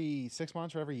be every 6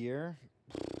 months or every year?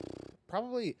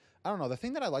 Probably. I don't know. The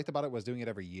thing that I liked about it was doing it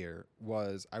every year.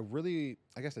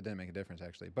 I guess it didn't make a difference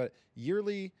actually, but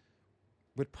yearly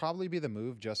would probably be the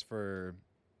move just for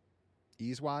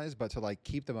ease wise, but to like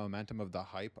keep the momentum of the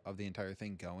hype of the entire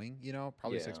thing going,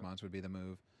 probably 6 months would be the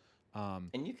move.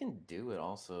 And you can do it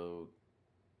also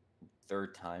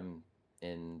third time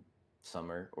in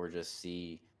summer, or just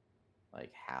see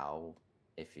like how,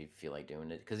 if you feel like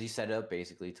doing it, because you set it up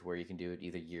basically to where you can do it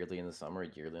either yearly in the summer or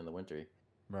yearly in the winter.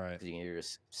 Right. Because you can either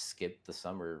just skip the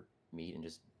summer meet and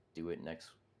just do it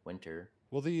next winter.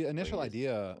 Well, the initial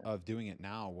idea of doing it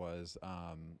now was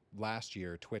last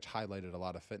year Twitch highlighted a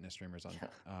lot of fitness streamers on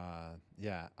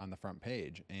on the front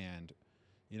page, and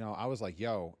I was like,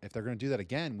 yo, if they're going to do that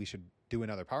again, we should do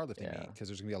another powerlifting meet, because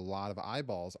there's going to be a lot of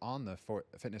eyeballs on the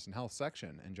fitness and health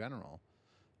section in general.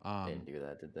 They didn't do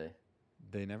that, did they?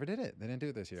 They never did it. They didn't do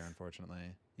it this year,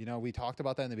 unfortunately. We talked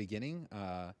about that in the beginning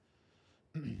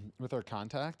with our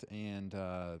contact, and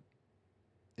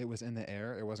it was in the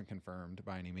air. It wasn't confirmed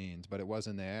by any means, but it was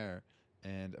in the air,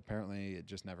 and apparently it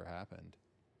just never happened.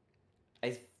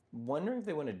 I wonder if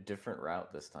they went a different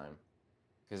route this time,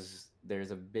 because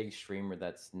there's a big streamer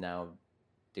that's now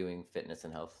doing fitness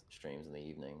and health streams in the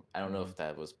evening. I don't know if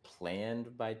that was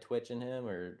planned by Twitch and him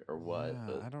or what. Yeah,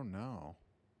 but I don't know.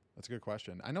 That's a good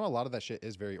question. I know a lot of that shit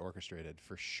is very orchestrated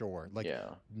for sure. Like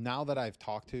now that I've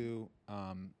talked to,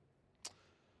 I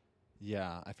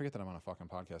forget that I'm on a fucking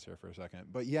podcast here for a second,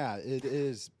 but it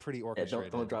is pretty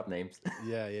orchestrated. Don't drop names.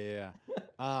 Yeah.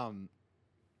 But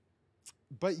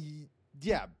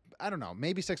I don't know.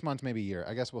 Maybe 6 months, maybe a year.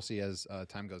 I guess we'll see as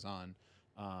time goes on.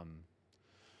 I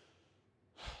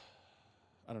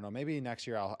don't know. Maybe next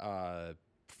year I'll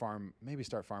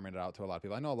start farming it out to a lot of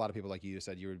people. I know a lot of people, like you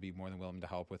said, you would be more than willing to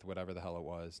help with whatever the hell it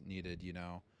was needed,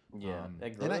 Yeah,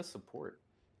 that grows support.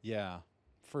 Yeah,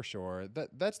 for sure.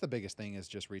 That's the biggest thing, is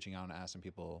just reaching out and asking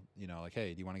people, like,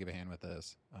 hey, do you want to give a hand with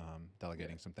this?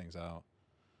 Delegating some things out.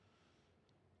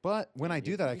 But when I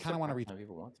do that, I kind of want to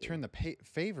return the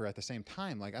favor at the same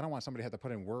time. Like, I don't want somebody to have to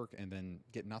put in work and then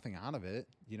get nothing out of it.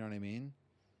 You know what I mean?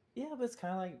 Yeah, but it's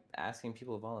kind of like asking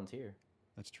people to volunteer.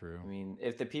 That's true. I mean,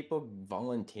 if the people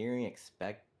volunteering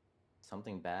expect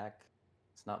something back,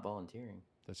 it's not volunteering.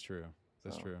 That's true.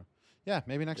 That's true. Yeah,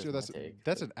 maybe next year.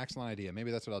 That's an excellent idea.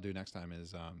 Maybe that's what I'll do next time,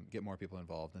 is get more people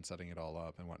involved in setting it all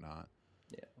up and whatnot.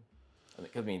 Yeah.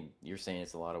 I mean, you're saying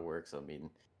it's a lot of work. So, I mean,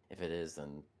 if it is,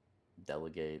 then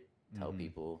delegate, tell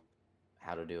people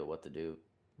how to do it, what to do.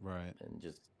 Right. And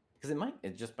just, because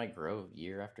it just might grow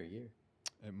year after year.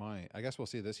 It might. I guess we'll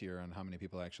see this year on how many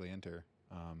people actually enter.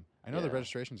 I know the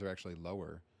registrations are actually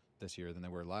lower this year than they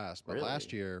were last, but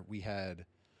last year we had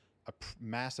a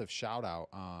massive shout out.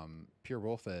 Pure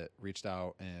Wolfit reached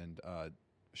out and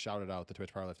shouted out the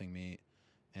Twitch Powerlifting Meet,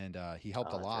 and he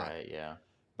helped a lot. Right, yeah.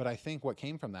 But I think what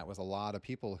came from that was a lot of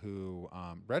people who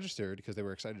registered because they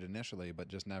were excited initially, but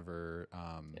just never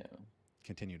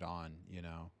continued on,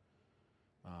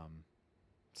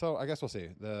 So I guess we'll see.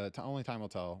 The only time will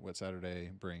tell what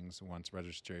Saturday brings once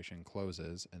registration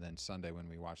closes, and then Sunday when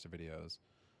we watch the videos.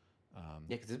 Yeah,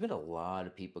 because there's been a lot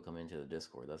of people come into the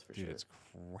Discord. That's for dude, sure. It's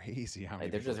crazy how many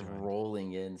they're people just joined.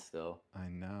 rolling in still. I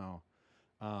know.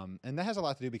 And that has a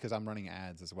lot to do because I'm running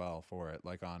ads as well for it,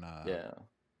 like on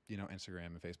Instagram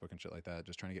and Facebook and shit like that.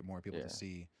 Just trying to get more people to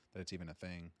see that it's even a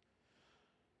thing.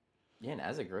 Yeah, and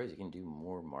as it grows, you can do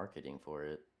more marketing for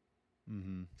it.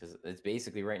 Because Mm-hmm. it's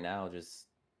basically right now just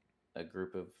a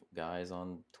group of guys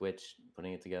on Twitch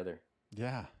putting it together.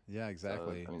 Yeah,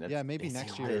 exactly. So, I mean, maybe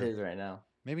next year. It is right now.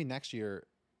 Maybe next year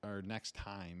or next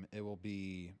time it will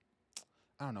be.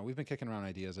 I don't know. We've been kicking around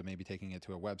ideas of maybe taking it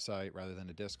to a website rather than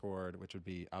a Discord, which would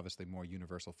be obviously more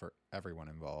universal for everyone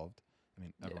involved. I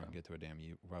mean, everyone can get to a damn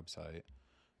website.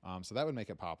 So that would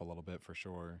make it pop a little bit for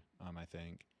sure, I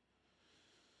think.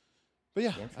 But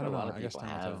yeah, I don't know. I guess time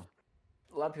will tell.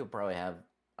 A lot of people probably have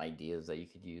ideas that you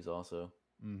could use also.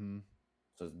 Mm-hmm.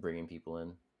 So it's bringing people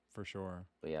in. For sure.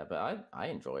 But yeah, but I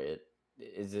enjoy it.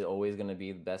 Is it always going to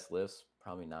be the best lifts?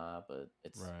 Probably not, but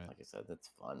it's like I said, it's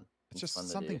fun. It's just fun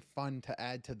something fun to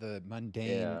add to the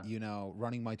mundane,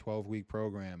 running my 12-week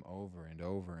program over and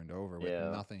over and over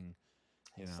with nothing.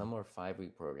 Some are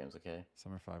 5-week programs, okay?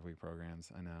 Some are 5-week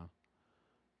programs, I know.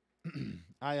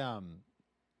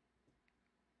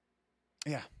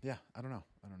 Yeah, I don't know.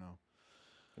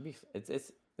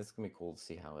 It's gonna be cool to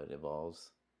see how it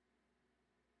evolves.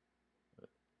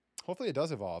 Hopefully it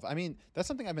does evolve. I mean, that's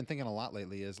something I've been thinking a lot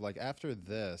lately is like after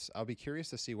this, I'll be curious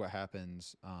to see what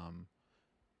happens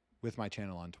with my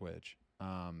channel on Twitch.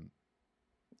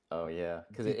 Oh yeah,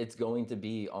 because it's going to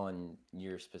be on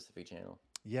your specific channel.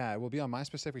 Yeah, it will be on my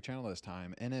specific channel this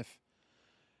time. And if,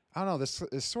 I don't know, this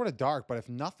is sort of dark, but if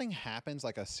nothing happens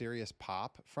like a serious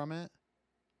pop from it,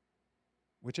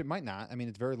 which it might not. I mean,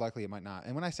 it's very likely it might not.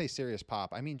 And when I say serious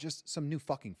pop, I mean just some new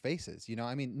fucking faces.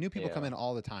 I mean, new people come in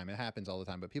all the time. It happens all the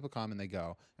time, but people come and they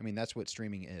go. I mean, that's what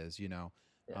streaming is,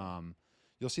 Yeah.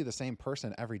 You'll see the same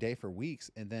person every day for weeks,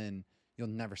 and then you'll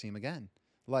never see him again.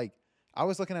 Like, I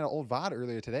was looking at an old VOD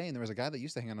earlier today, and there was a guy that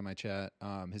used to hang out on my chat.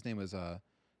 His name was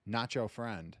Nacho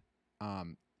Friend.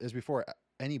 It was before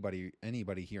anybody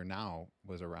here now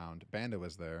was around. Banda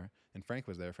was there, and Frank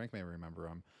was there. Frank may remember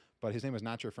him. But his name was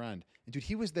Not Your Friend. And dude,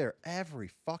 he was there every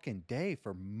fucking day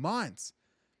for months.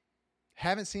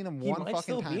 Haven't seen him one fucking time. He might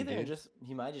still be there. Dude.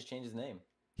 He might just change his name.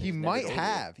 He might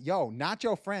have. Yo, Not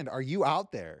Your Friend, are you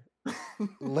out there?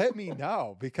 Let me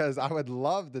know, because I would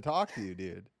love to talk to you,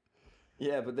 dude.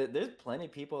 Yeah, but there's plenty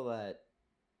of people that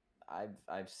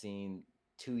I've seen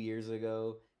 2 years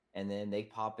ago, and then they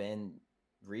pop in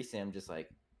recently. I'm just like,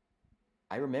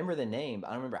 I remember the name, but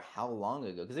I don't remember how long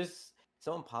ago. Because there's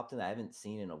someone popped in that I haven't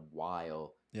seen in a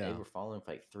while. Yeah. They were following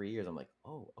for like 3 years. I'm like,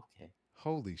 oh, okay.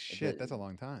 Holy shit, that's a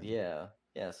long time. Yeah.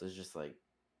 Yeah. So it's just like,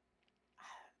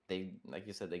 they, like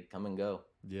you said, they come and go.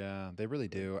 Yeah, they really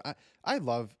do.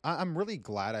 I'm really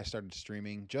glad I started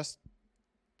streaming. Just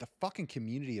the fucking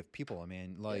community of people. I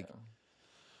mean, like,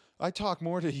 I talk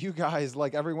more to you guys,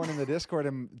 like everyone in the Discord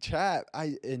and chat.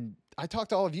 I talk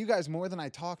to all of you guys more than I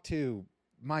talk to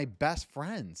my best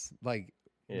friends. Like,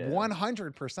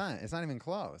 100%. It's not even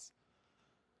close.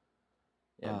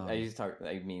 Yeah, I used to talk.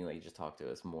 I mean, like, just talk to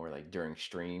us more like during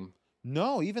stream.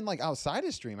 No, even like outside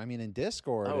of stream. I mean, in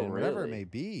Discord and whatever it may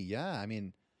be. Yeah, I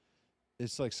mean,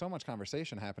 it's like so much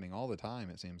conversation happening all the time.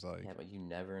 It seems like. Yeah, but you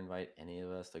never invite any of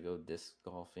us to go disc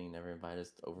golfing. Never invite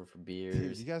us over for beers.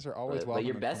 Dude, you guys are always welcome. But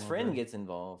your best friend gets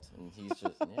involved, and he's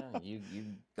just you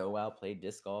go out, play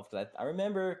disc golf. Cause I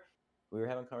remember. We were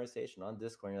having a conversation on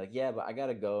Discord, and you're like, yeah, but I got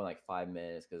to go in like 5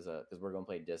 minutes because we're going to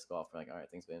play disc golf. I'm like, all right,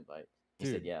 thanks for the invite. He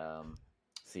said, yeah,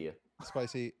 see ya.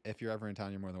 Spicy, if you're ever in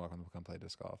town, you're more than welcome to come play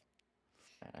disc golf.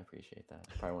 I appreciate that.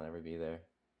 Probably won't ever be there,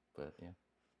 but yeah.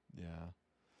 Yeah.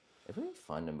 It would be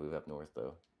fun to move up north,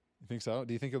 though. You think so?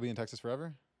 Do you think you'll be in Texas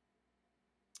forever?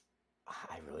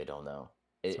 I really don't know.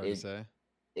 It's hard to say.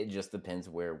 It just depends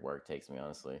where work takes me,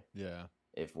 honestly. Yeah.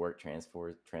 If work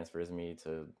transfers me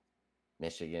to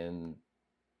Michigan,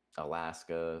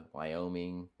 Alaska,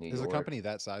 Wyoming, New York. Is a company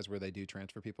that size where they do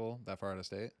transfer people that far out of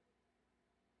state?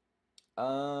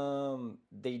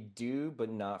 They do, but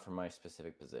not for my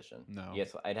specific position. No.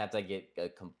 Yes, I'd have to get I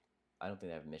don't think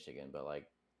they have Michigan, but like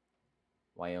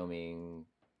Wyoming.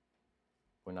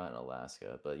 We're not in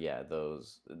Alaska, but yeah,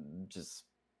 those just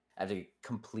I have to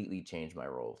completely change my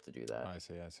role to do that. I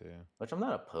see. Which I'm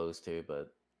not opposed to,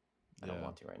 but I don't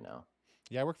want to right now.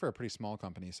 Yeah, I work for a pretty small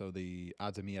company, so the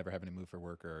odds of me ever having to move for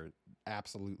work are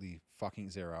absolutely fucking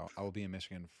zero. I will be in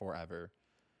Michigan forever.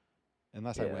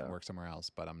 Unless I went and work somewhere else,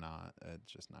 but I'm not.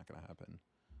 It's just not going to happen.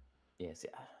 Yeah, see,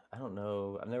 I don't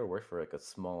know. I've never worked for like a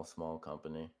small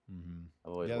company. Mm-hmm.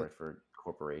 I've always worked for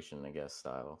corporation, I guess,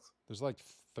 styles. There's like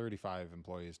 35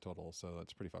 employees total, so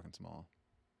it's pretty fucking small.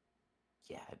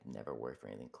 Yeah, I've never worked for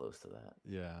anything close to that.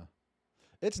 Yeah.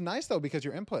 It's nice though because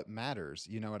your input matters,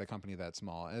 at a company that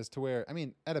small, as to where, I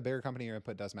mean, at a bigger company, your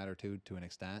input does matter too, to an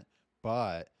extent,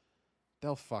 but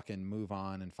they'll fucking move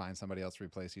on and find somebody else to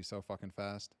replace you so fucking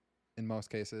fast. In most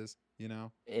cases,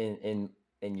 In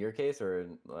your case, or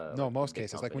no, like most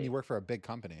cases, company? Like when you work for a big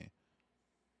company.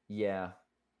 Yeah,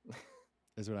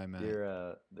 is what I meant.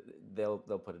 They'll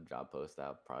put a job post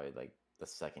out probably like the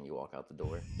second you walk out the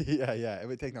door. yeah, it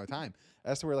would take no time.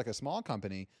 As to where like a small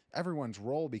company, everyone's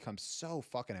role becomes so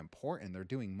fucking important. They're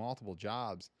doing multiple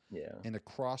jobs. Yeah, and to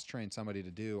cross train somebody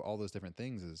to do all those different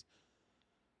things is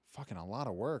fucking a lot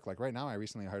of work. Like right now, I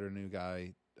recently hired a new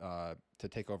guy to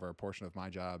take over a portion of my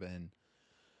job, and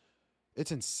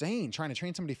it's insane trying to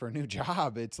train somebody for a new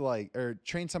job. It's like, or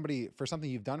train somebody for something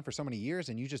you've done for so many years,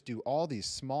 and you just do all these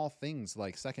small things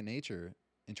like second nature,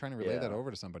 and trying to relay that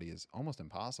over to somebody is almost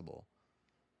impossible.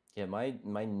 Yeah,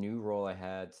 my new role I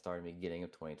had starting beginning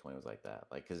of 2020 was like that.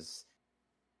 Like, because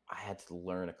I had to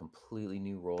learn a completely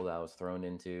new role that I was thrown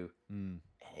into, and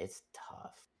it's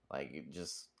tough. Like,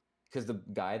 just because the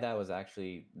guy that was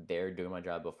actually there doing my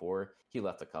job before, he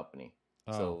left the company.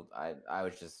 Oh. So I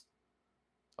was just,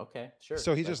 okay, sure.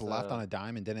 So he just left on a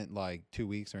dime and didn't like 2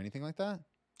 weeks or anything like that?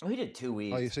 Oh, he did 2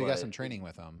 weeks. Oh, so you got some training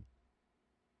with him.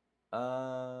 Did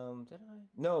I?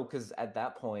 No, because at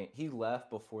that point he left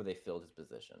before they filled his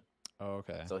position. Oh,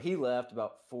 okay. So he left,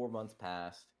 about 4 months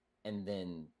passed, and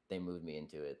then they moved me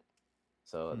into it.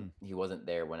 So he wasn't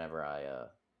there whenever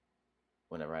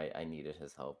I needed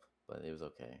his help, but it was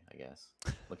okay, I guess.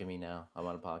 Look at me now. I'm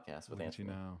on a podcast with Anthony.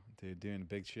 You know, dude, doing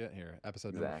big shit here.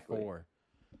 Episode number 4.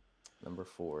 Number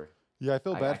 4. Yeah, I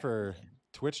feel bad for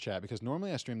Twitch chat because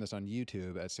normally I stream this on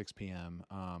YouTube at 6 p.m.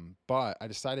 But I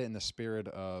decided in the spirit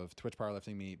of Twitch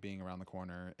Powerlifting Meet being around the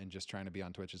corner and just trying to be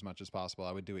on Twitch as much as possible,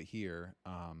 I would do it here.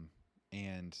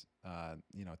 And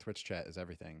Twitch chat is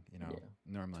everything.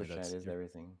 Normally Twitch chat is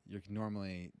everything. You're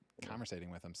normally conversating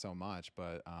with them so much,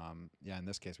 but in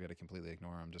this case we had to completely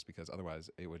ignore them just because otherwise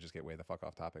it would just get way the fuck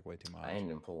off topic way too much. I didn't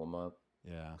even pull them up.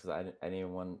 Yeah, because I didn't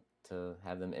even want to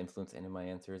have them influence any of my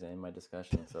answers and my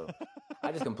discussion, so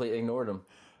I just completely ignored them.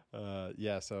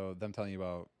 So them telling you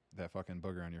about that fucking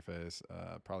booger on your face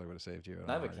probably would have saved you.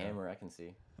 I have a camera, I can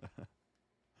see.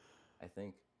 I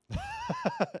think.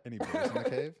 Any bears in the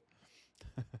cave?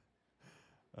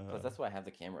 Plus, that's why I have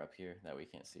the camera up here, that we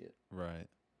can't see it. Right.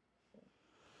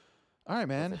 All right,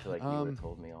 man. Plus, I feel like you would have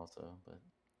told me also, but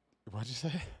what'd you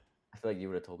say? I feel like you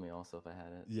would have told me also if I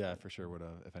had it. Yeah, for sure would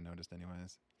have if I noticed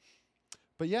anyways.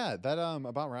 But yeah, that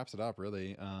about wraps it up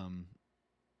really. I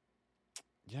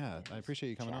appreciate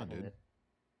you coming on, dude.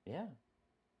 Yeah.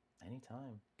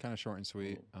 Anytime. Kind of short and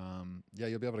sweet.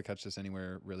 You'll be able to catch this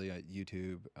anywhere really at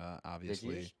YouTube,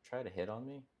 obviously. Did you try to hit on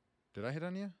me? Did I hit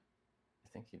on you? I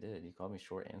think you did. You called me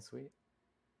short and sweet.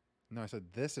 No, I said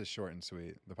this is short and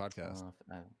sweet, the podcast.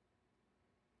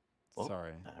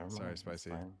 Sorry,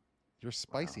 Spicy. You're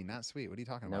spicy, not sweet. What are you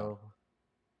talking about?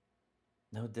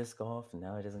 No disc golf.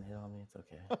 Now he doesn't hit on me. It's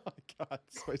okay. Oh my God,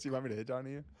 Spicy, you want me to hit on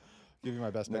you? Give you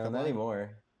my best pickup line? Not anymore.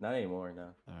 Not anymore, no.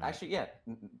 Right. Actually, yeah.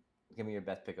 Give me your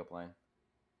best pickup line.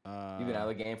 You've been out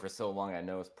of the game for so long, I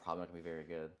know it's probably not going to be very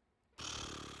good.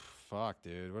 Fuck,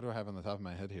 dude. What do I have on the top of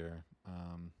my head here?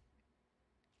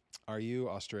 Are you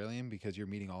Australian? Because you're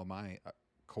meeting all my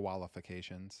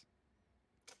qualifications.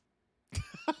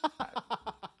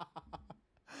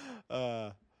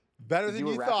 Better than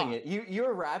you thought. You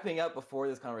were wrapping up before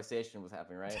this conversation was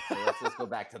happening, right? So let's just go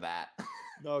back to that.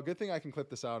 No, good thing I can clip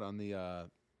this out on the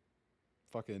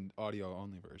fucking audio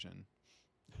only version.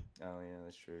 Oh yeah,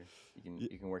 that's true.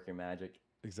 You can work your magic.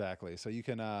 Exactly. So you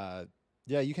can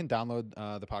you can download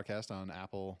the podcast on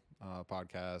Apple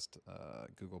Podcast,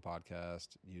 Google Podcast,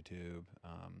 YouTube.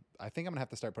 I think I'm gonna have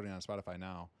to start putting it on Spotify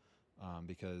now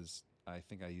because I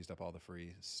think I used up all the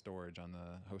free storage on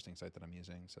the hosting site that I'm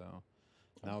using. So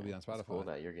now it'll be on Spotify. It's cool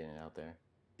that you're getting it out there.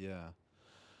 Yeah.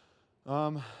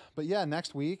 But yeah,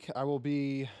 next week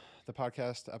the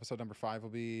podcast episode number 5 will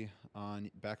be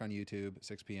back on YouTube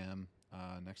 6 p.m.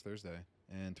 Next Thursday,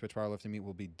 and Twitch Powerlifting Meet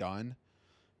will be done.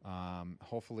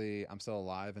 Hopefully I'm still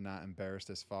alive and not embarrassed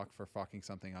as fuck for fucking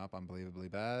something up unbelievably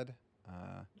bad.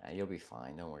 You'll be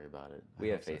fine. Don't worry about it. We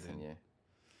have faith in you.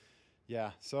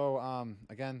 Yeah. So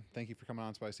again, thank you for coming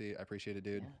on, Spicy. I appreciate it,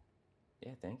 dude.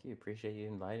 Yeah, thank you. Appreciate you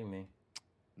inviting me.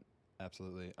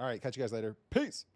 Absolutely. All right. Catch you guys later. Peace.